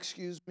 21,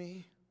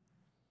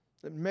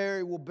 that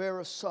Mary will bear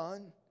a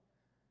son,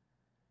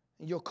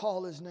 and you'll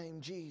call his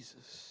name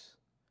Jesus,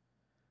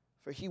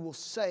 for he will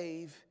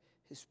save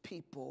his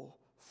people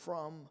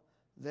from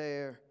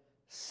their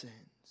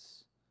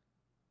sins.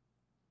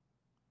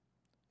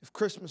 If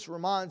Christmas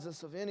reminds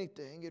us of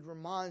anything, it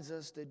reminds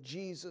us that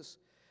Jesus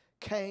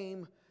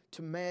came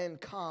to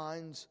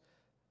mankind's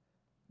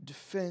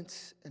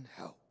defense and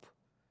help.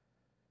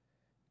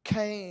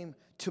 Came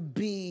to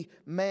be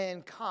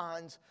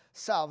mankind's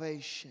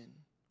salvation.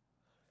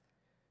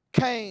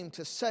 Came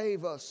to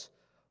save us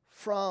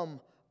from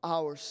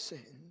our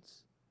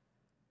sins.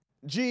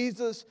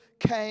 Jesus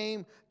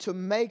came to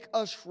make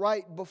us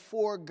right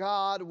before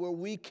God where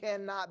we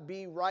cannot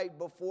be right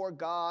before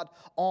God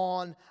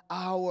on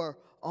our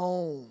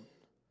own.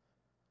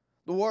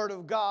 The Word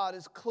of God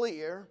is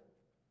clear.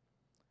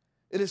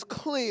 It is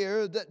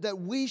clear that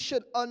we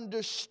should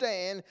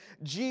understand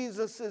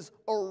Jesus'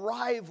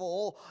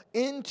 arrival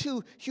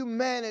into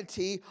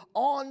humanity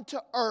onto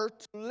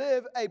earth to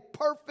live a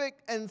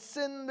perfect and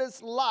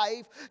sinless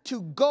life,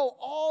 to go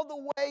all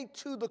the way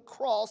to the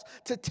cross,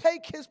 to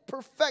take His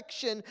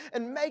perfection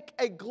and make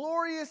a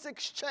glorious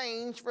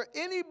exchange for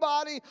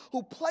anybody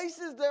who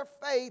places their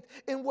faith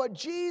in what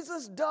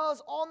Jesus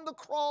does on the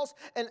cross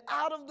and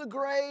out of the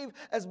grave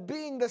as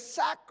being the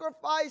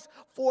sacrifice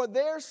for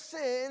their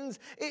sins.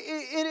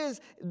 It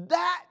is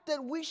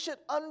that we should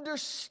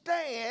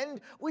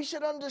understand. We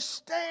should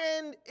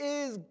understand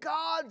is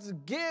God's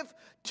gift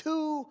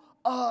to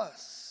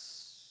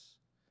us.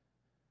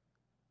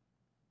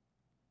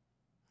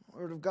 The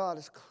Word of God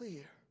is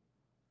clear.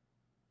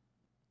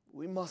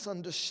 We must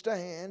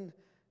understand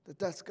that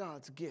that's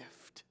God's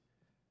gift.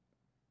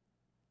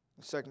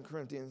 In 2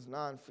 Corinthians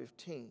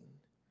 9:15,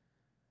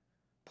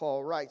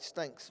 Paul writes,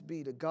 "Thanks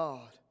be to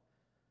God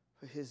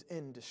for his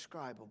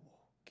indescribable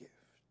gift."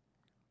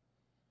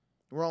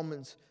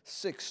 Romans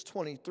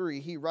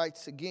 6:23, he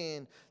writes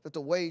again that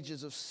the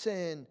wages of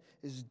sin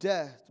is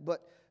death,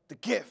 but the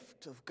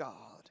gift of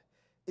God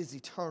is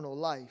eternal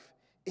life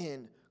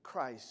in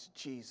Christ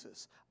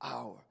Jesus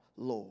our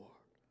Lord.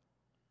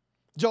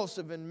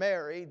 Joseph and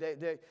Mary,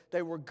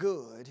 they were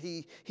good.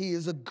 He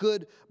is a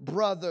good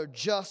brother,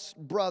 just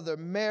brother.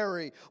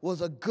 Mary was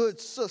a good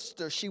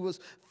sister. She was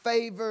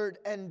favored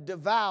and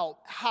devout.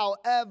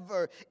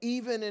 However,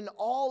 even in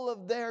all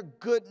of their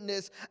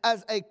goodness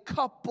as a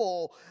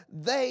couple,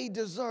 they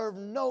deserve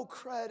no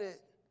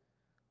credit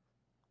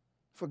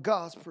for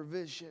God's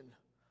provision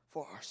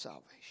for our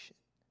salvation.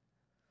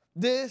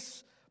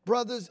 This,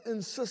 brothers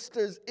and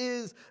sisters,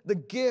 is the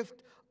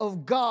gift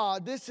of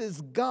God. This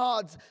is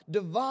God's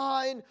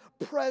divine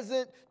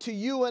present to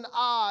you and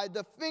I.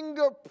 The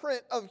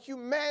fingerprint of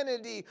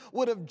humanity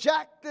would have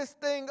jacked this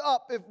thing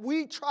up if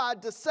we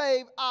tried to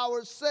save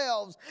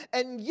ourselves.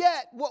 And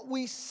yet, what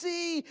we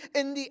see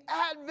in the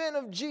advent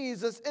of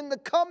Jesus, in the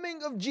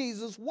coming of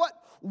Jesus, what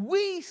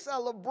we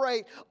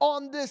celebrate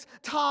on this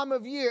time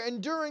of year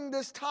and during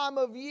this time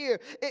of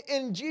year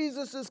in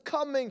Jesus'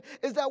 coming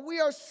is that we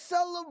are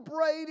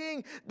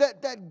celebrating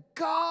that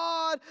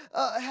God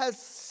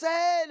has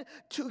said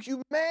to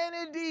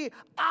humanity,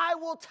 I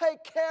will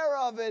take care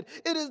of it.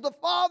 It is the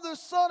Father,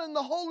 Son, and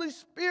the Holy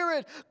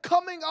Spirit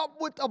coming up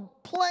with a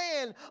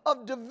plan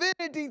of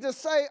divinity to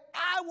say,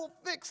 I will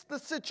fix the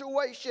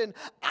situation.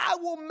 I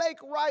will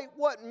make right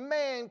what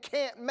man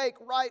can't make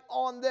right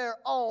on their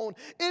own.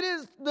 It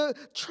is the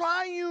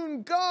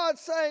triune God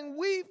saying,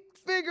 we've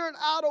figured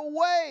out a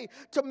way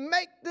to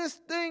make this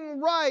thing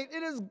right.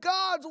 It is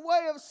God's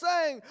way of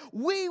saying,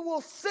 we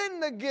will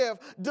send the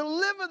gift,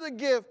 deliver the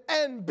gift,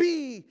 and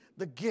be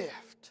the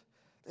gift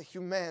that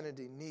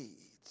humanity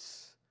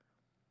needs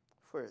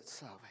for its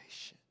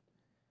salvation.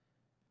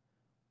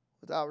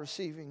 Without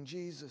receiving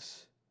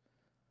Jesus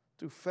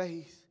through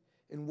faith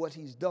in what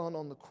he's done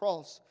on the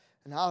cross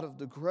and out of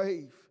the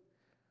grave,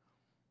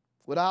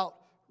 without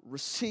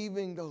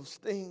receiving those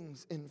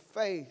things in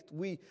faith,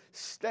 we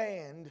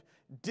stand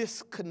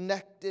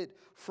disconnected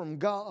from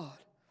God.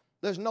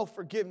 There's no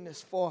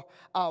forgiveness for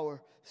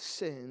our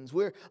sins.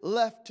 We're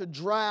left to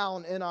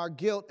drown in our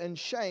guilt and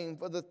shame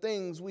for the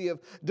things we have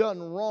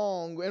done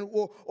wrong,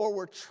 or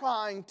we're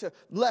trying to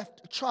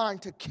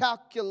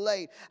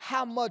calculate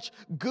how much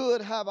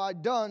good have I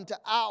done to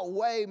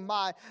outweigh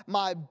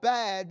my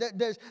bad.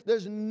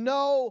 There's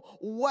no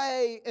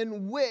way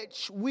in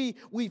which we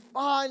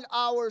find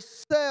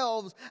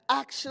ourselves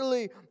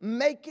actually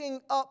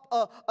making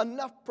up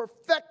enough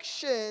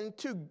perfection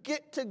to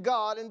get to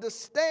God and to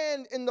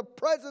stand in the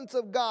presence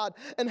of God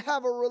and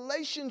have a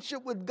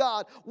relationship with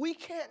God. We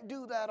can't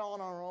do that on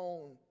our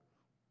own.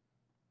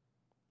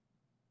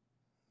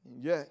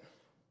 And yet,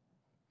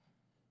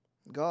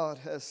 God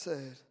has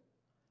said,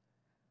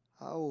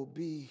 I will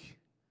be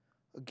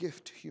a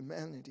gift to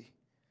humanity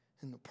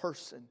in the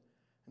person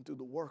and through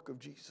the work of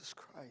Jesus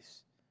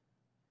Christ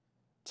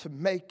to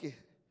make it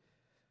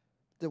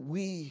that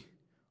we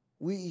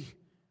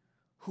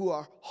who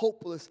are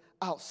hopeless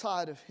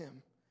outside of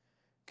him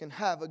can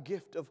have a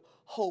gift of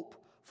hope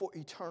for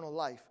eternal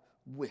life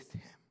with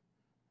him.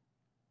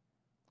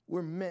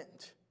 We're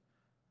meant,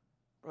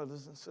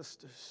 brothers and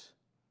sisters,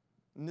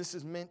 and this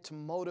is meant to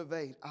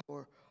motivate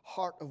our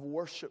heart of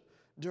worship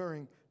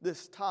during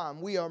this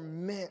time. We are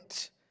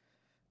meant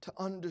to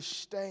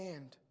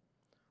understand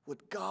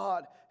what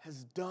God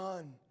has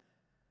done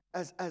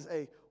as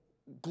a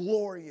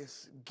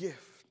glorious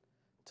gift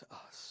to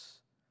us.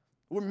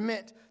 We're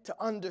meant to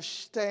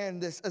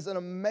understand this as an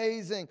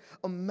amazing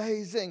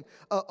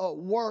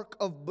work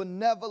of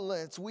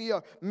benevolence. We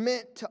are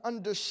meant to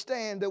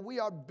understand that we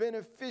are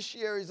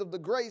beneficiaries of the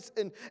grace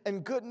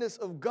and goodness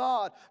of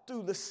God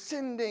through the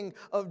sending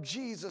of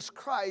Jesus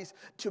Christ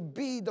to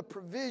be the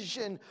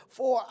provision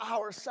for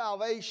our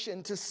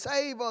salvation, to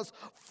save us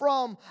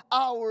from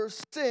our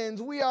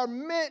sins. We are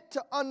meant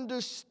to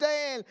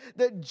understand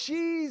that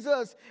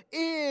Jesus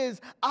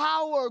is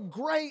our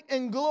great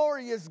and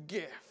glorious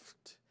gift.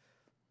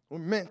 We're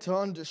meant to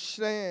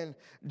understand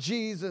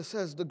Jesus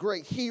as the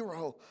great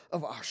hero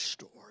of our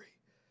story.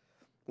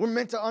 We're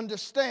meant to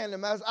understand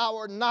him as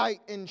our knight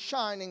in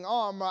shining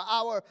armor,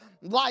 our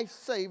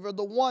lifesaver,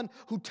 the one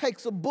who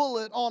takes a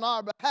bullet on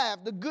our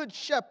behalf, the good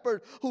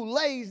shepherd who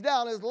lays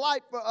down his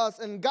life for us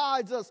and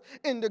guides us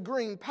into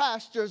green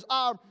pastures,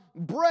 our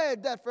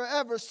bread that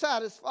forever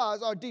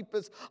satisfies our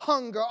deepest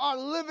hunger, our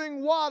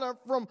living water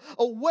from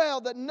a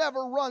well that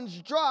never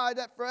runs dry,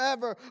 that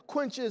forever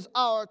quenches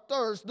our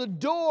thirst, the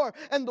door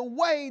and the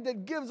way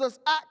that gives us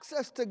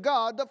access to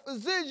God, the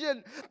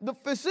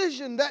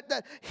physician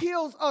that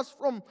heals us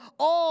from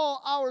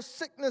all our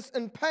sickness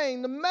and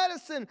pain, the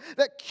medicine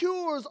that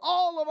cures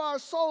all of our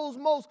soul's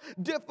most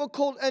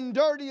difficult and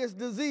dirtiest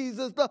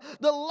diseases,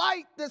 the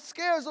light that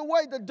scares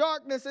away the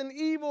darkness and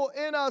evil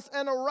in us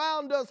and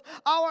around us,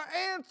 our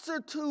answer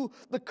to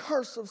the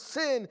curse of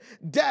sin,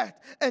 death,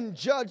 and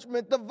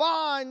judgment, the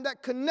vine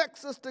that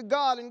connects us to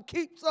God and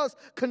keeps us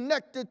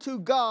connected to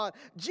God.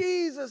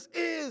 Jesus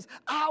is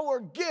our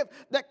gift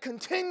that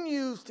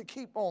continues to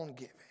keep on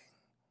giving.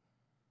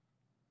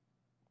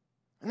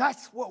 And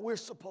that's what we're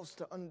supposed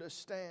to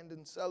understand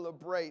and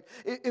celebrate.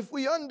 If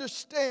we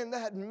understand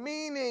that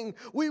meaning,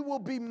 we will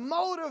be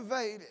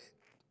motivated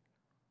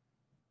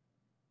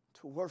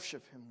to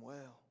worship Him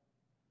well.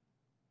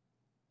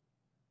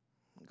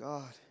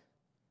 God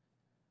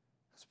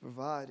has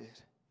provided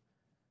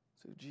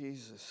through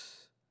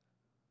Jesus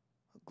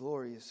a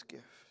glorious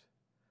gift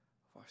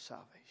of our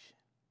salvation.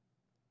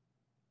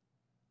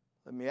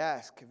 Let me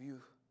ask, have you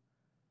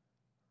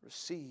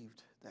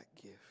received that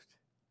gift?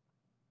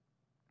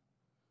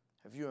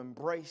 Have you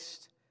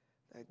embraced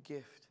that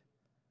gift?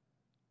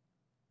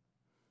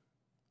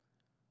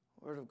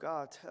 The Word of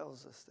God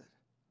tells us that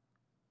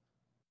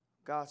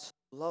God so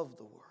loved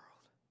the world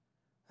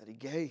that He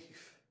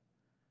gave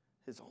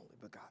His only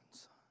begotten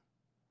Son.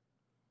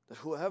 That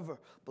whoever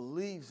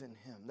believes in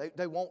Him,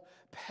 they won't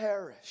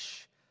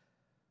perish,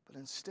 but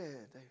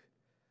instead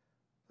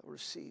they'll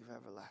receive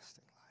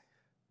everlasting life.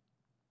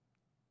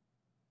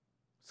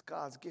 It's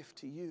God's gift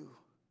to you.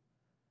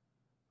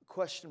 The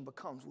question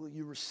becomes, will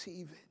you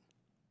receive it?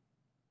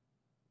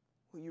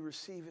 Will you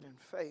receive it in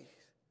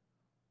faith?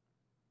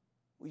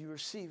 Will you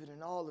receive it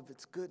in all of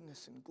its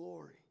goodness and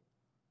glory?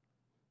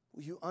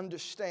 Will you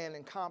understand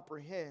and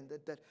comprehend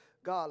that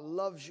God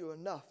loves you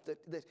enough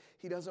that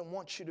He doesn't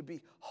want you to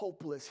be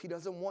hopeless. He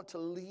doesn't want to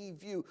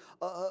leave you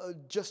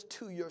just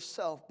to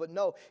yourself. But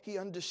no, He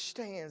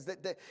understands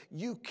that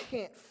you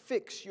can't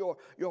fix your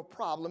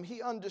problem.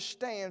 He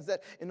understands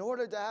that in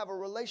order to have a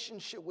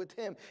relationship with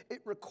Him,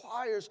 it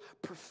requires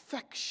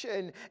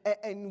perfection.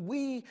 And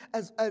we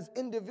as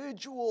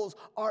individuals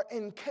are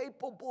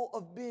incapable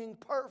of being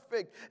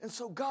perfect. And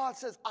so God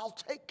says, I'll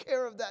take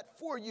care of that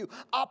for you.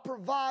 I'll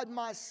provide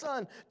my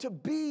Son to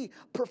be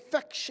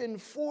perfection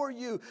for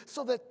you,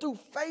 so that through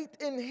faith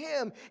in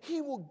Him, He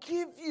will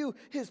give you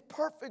His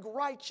perfect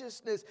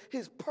righteousness,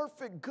 His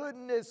perfect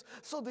goodness,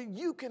 so that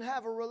you can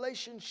have a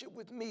relationship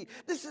with me.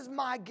 This is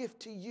my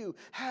gift to you.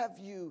 Have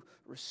you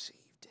received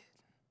it?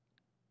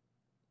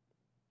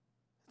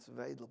 It's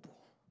available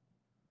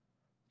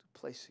to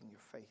placing your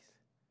faith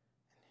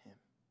in Him.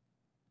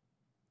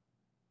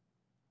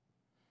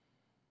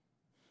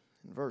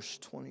 In verse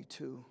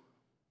 22,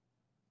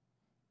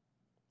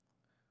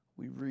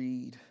 we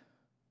read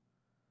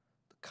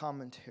the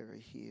commentary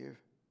here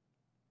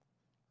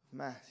of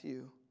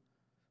Matthew,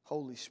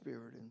 Holy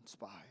Spirit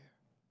inspired.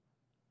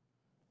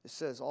 It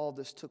says, all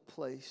this took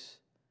place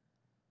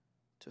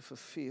to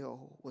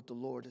fulfill what the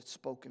Lord had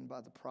spoken by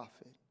the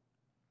prophet.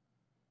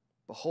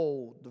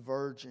 Behold, the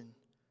virgin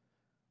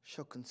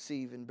shall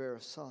conceive and bear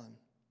a son,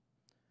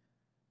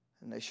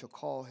 and they shall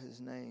call his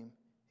name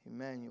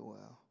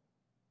Emmanuel,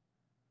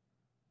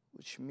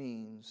 which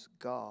means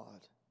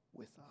God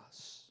with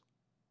us.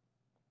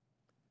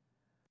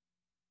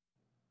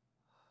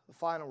 The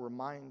final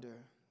reminder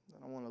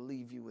that I want to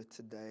leave you with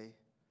today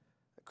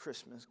that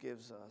Christmas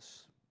gives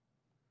us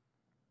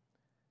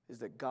is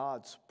that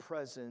God's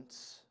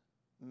presence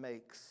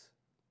makes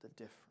the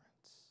difference.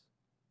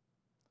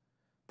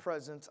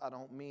 Presence, I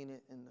don't mean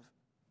it in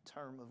the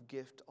term of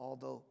gift,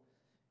 although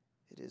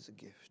it is a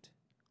gift.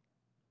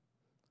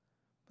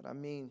 But I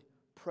mean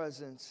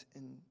presence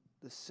in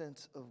the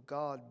sense of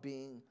God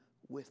being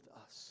with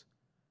us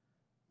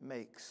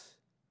makes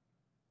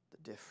the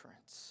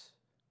difference.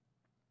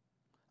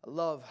 I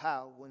love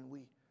how when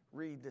we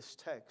read this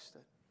text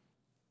that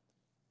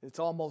it's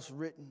almost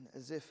written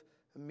as if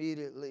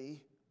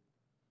immediately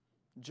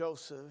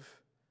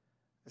Joseph,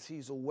 as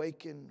he's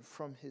awakened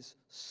from his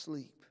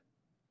sleep,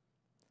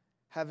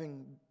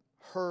 having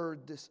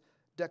heard this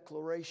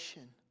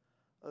declaration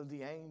of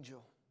the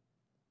angel,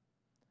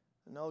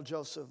 no,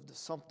 Joseph,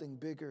 something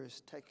bigger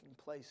is taking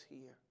place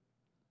here.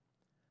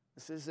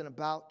 This isn't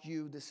about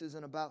you. This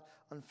isn't about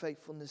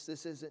unfaithfulness.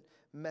 This isn't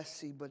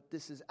messy, but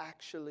this is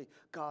actually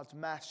God's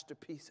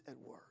masterpiece at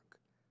work.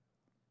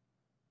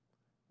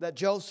 That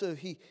Joseph,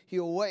 he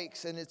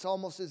awakes, and it's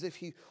almost as if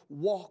he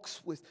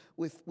walks with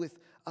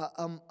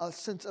a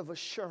sense of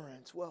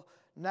assurance. Well,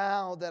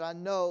 now that I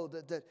know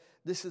that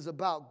this is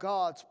about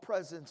God's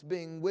presence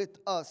being with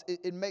us,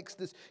 it makes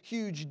this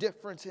huge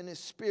difference in his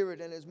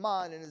spirit and his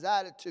mind and his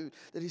attitude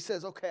that he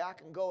says, okay, I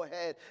can go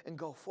ahead and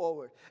go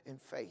forward in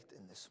faith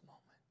in this moment.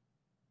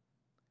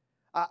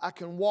 I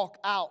can walk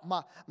out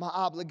my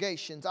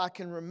obligations. I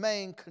can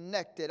remain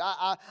connected.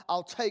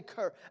 I'll take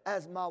her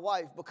as my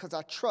wife because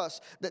I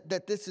trust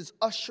that this is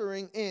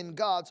ushering in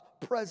God's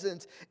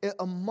presence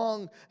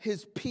among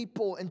his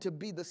people and to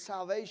be the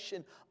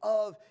salvation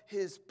of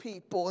his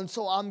people. And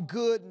so I'm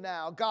good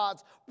now.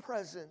 God's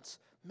presence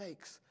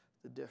makes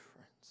the difference.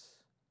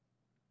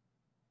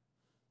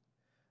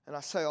 And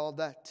I say all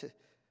that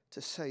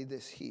to say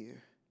this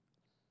here.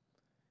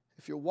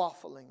 If you're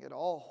waffling at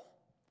all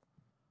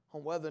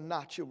on whether or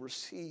not you'll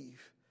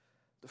receive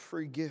the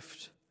free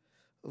gift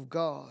of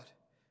God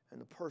in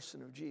the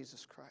person of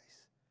Jesus Christ,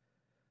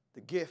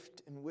 the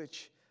gift in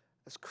which,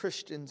 as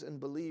Christians and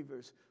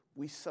believers,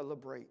 we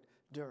celebrate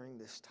during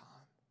this time.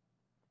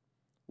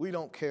 We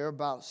don't care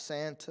about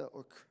Santa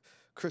or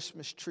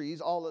Christmas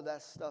trees. All of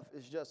that stuff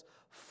is just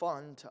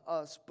fun to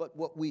us. But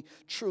what we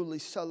truly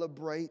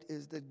celebrate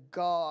is that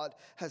God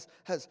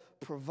has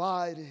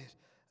provided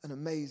an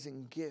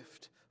amazing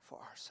gift for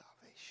our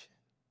salvation.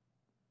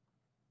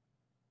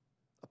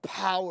 A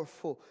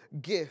powerful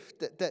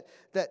gift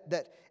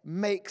that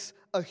makes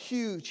a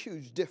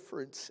huge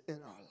difference in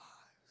our lives.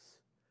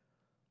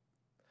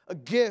 A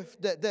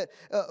gift that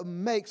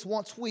makes,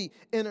 once we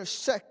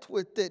intersect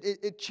with it,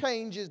 it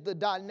changes the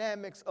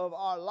dynamics of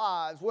our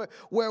lives.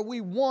 Where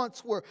we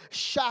once were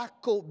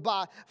shackled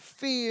by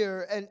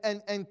fear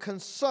and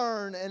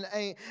concern and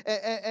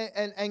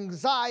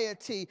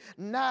anxiety,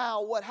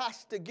 now what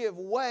has to give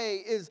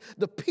way is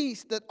the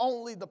peace that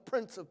only the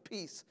Prince of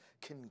Peace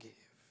can give.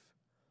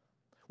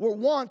 Where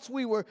once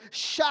we were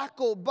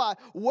shackled by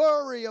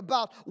worry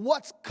about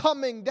what's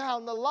coming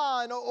down the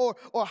line or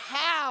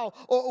how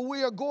or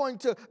we are going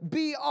to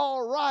be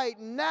all right.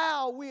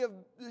 Now we have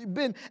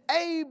been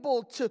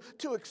able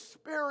to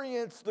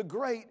experience the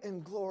great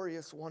and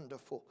glorious,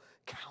 wonderful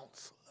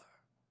Counselor.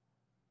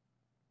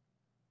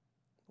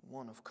 The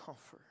one of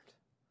comfort.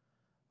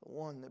 The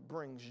one that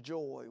brings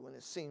joy when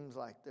it seems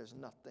like there's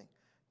nothing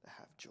to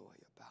have joy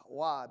about.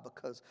 Why?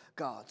 Because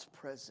God's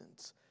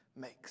presence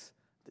makes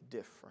the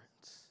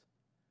difference.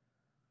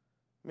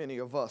 Many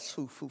of us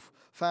who've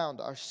found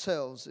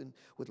ourselves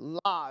with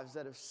lives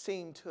that have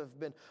seemed to have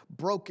been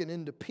broken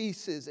into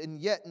pieces, and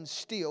yet and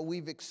still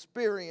we've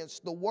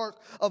experienced the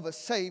work of a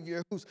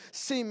Savior who's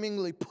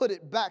seemingly put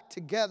it back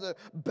together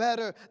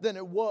better than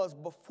it was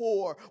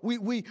before.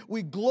 We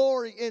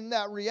glory in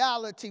that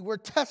reality. We're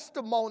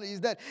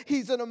testimonies that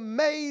He's an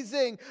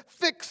amazing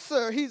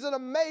fixer. He's an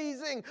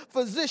amazing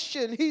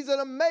physician. He's an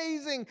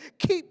amazing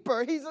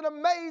keeper. He's an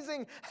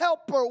amazing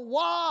helper.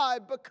 Why?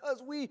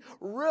 Because we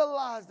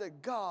realize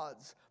that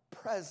God's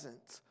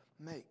presence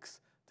makes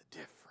the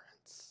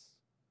difference.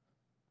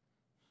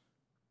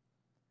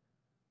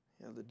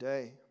 The other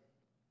day,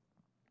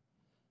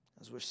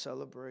 as we're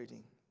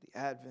celebrating the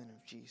advent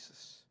of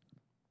Jesus,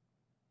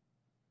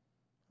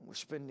 and we're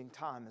spending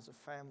time as a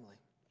family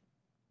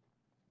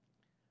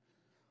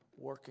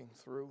working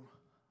through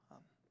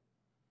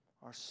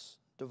our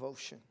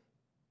devotion,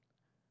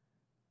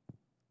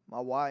 my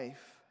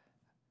wife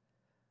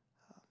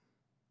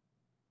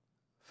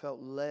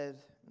felt led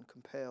and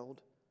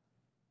compelled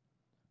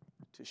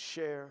to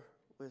share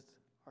with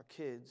our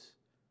kids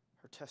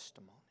her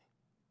testimony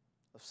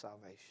of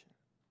salvation.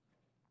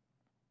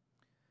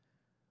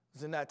 It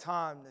was in that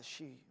time that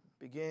she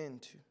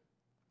began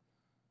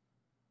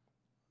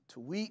to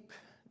weep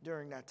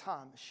during that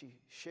time as she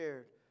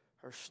shared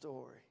her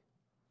story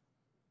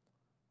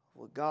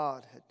of what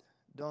God had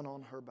done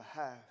on her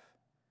behalf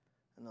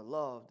and the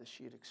love that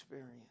she had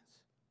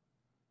experienced.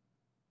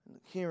 And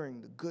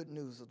hearing the good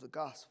news of the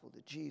gospel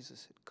that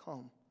Jesus had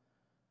come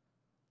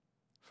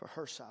for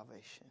her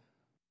salvation.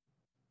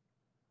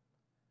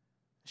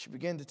 She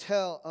began to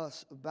tell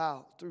us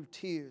about, through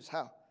tears,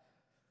 how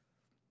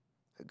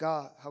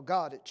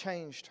God had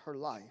changed her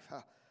life,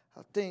 how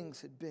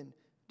things had been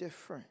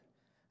different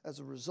as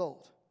a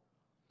result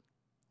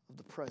of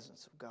the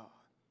presence of God.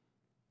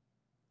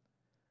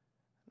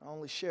 And I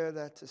only share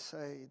that to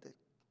say that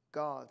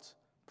God's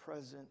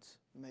presence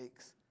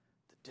makes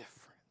the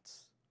difference.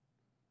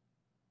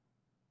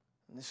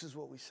 And this is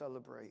what we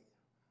celebrate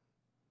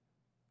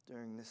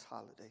during this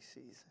holiday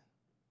season.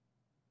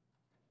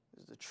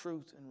 Is the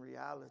truth and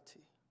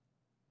reality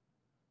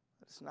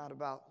that it's not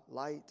about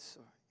lights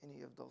or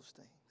any of those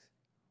things.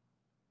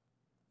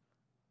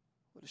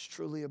 What it's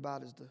truly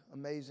about is the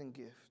amazing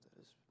gift that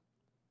has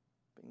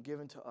been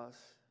given to us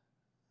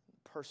in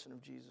the person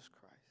of Jesus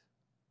Christ.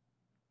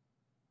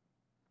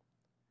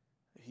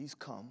 That He's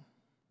come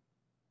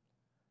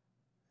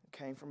and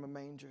came from a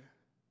manger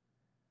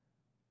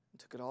and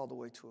took it all the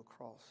way to a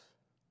cross,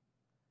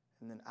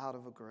 and then out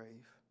of a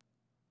grave,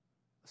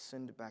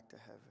 ascended back to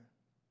heaven,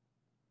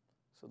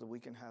 so that we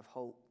can have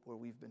hope where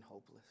we've been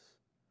hopeless,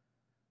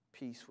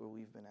 peace where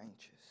we've been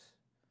anxious,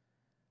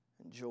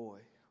 and joy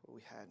where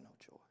we had no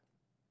joy.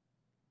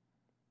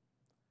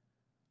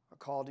 Our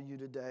call to you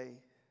today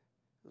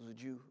is,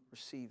 would you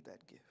receive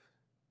that gift?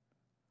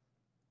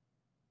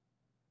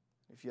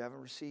 If you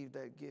haven't received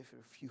that gift, or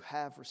if you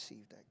have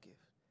received that gift,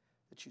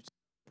 that you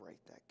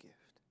celebrate that gift.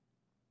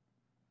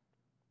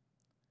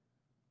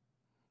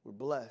 We're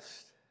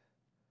blessed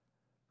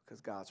because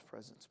God's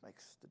presence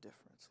makes the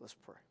difference. Let's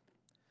pray.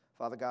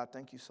 Father God,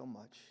 thank you so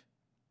much.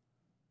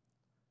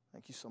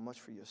 Thank you so much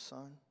for your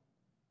Son.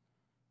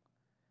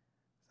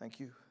 Thank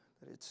you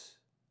that it's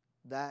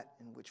that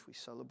in which we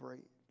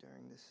celebrate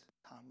during this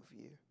time of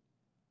year.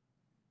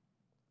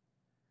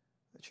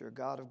 That you're a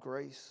God of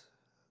grace,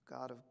 a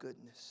God of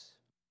goodness,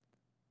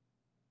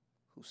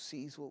 who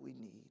sees what we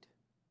need,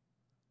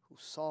 who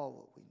saw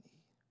what we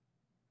need,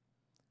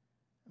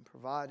 and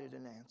provided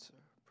an answer,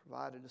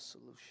 provided a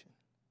solution,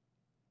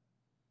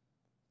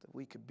 that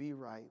we could be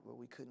right where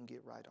we couldn't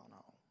get right on our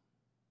own.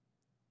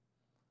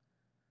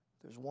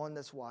 There's one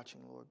that's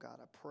watching, Lord God.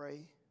 I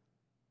pray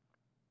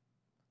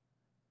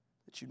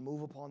that you'd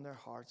move upon their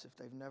hearts if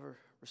they've never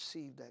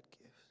received that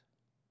gift,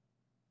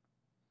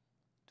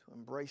 to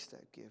embrace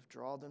that gift,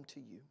 draw them to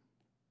you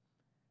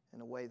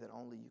in a way that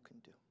only you can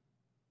do.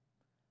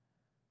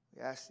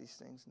 We ask these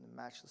things in the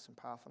matchless and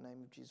powerful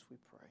name of Jesus we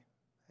pray.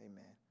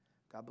 Amen.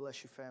 God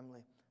bless you,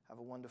 family. Have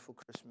a wonderful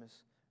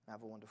Christmas and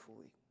have a wonderful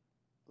week.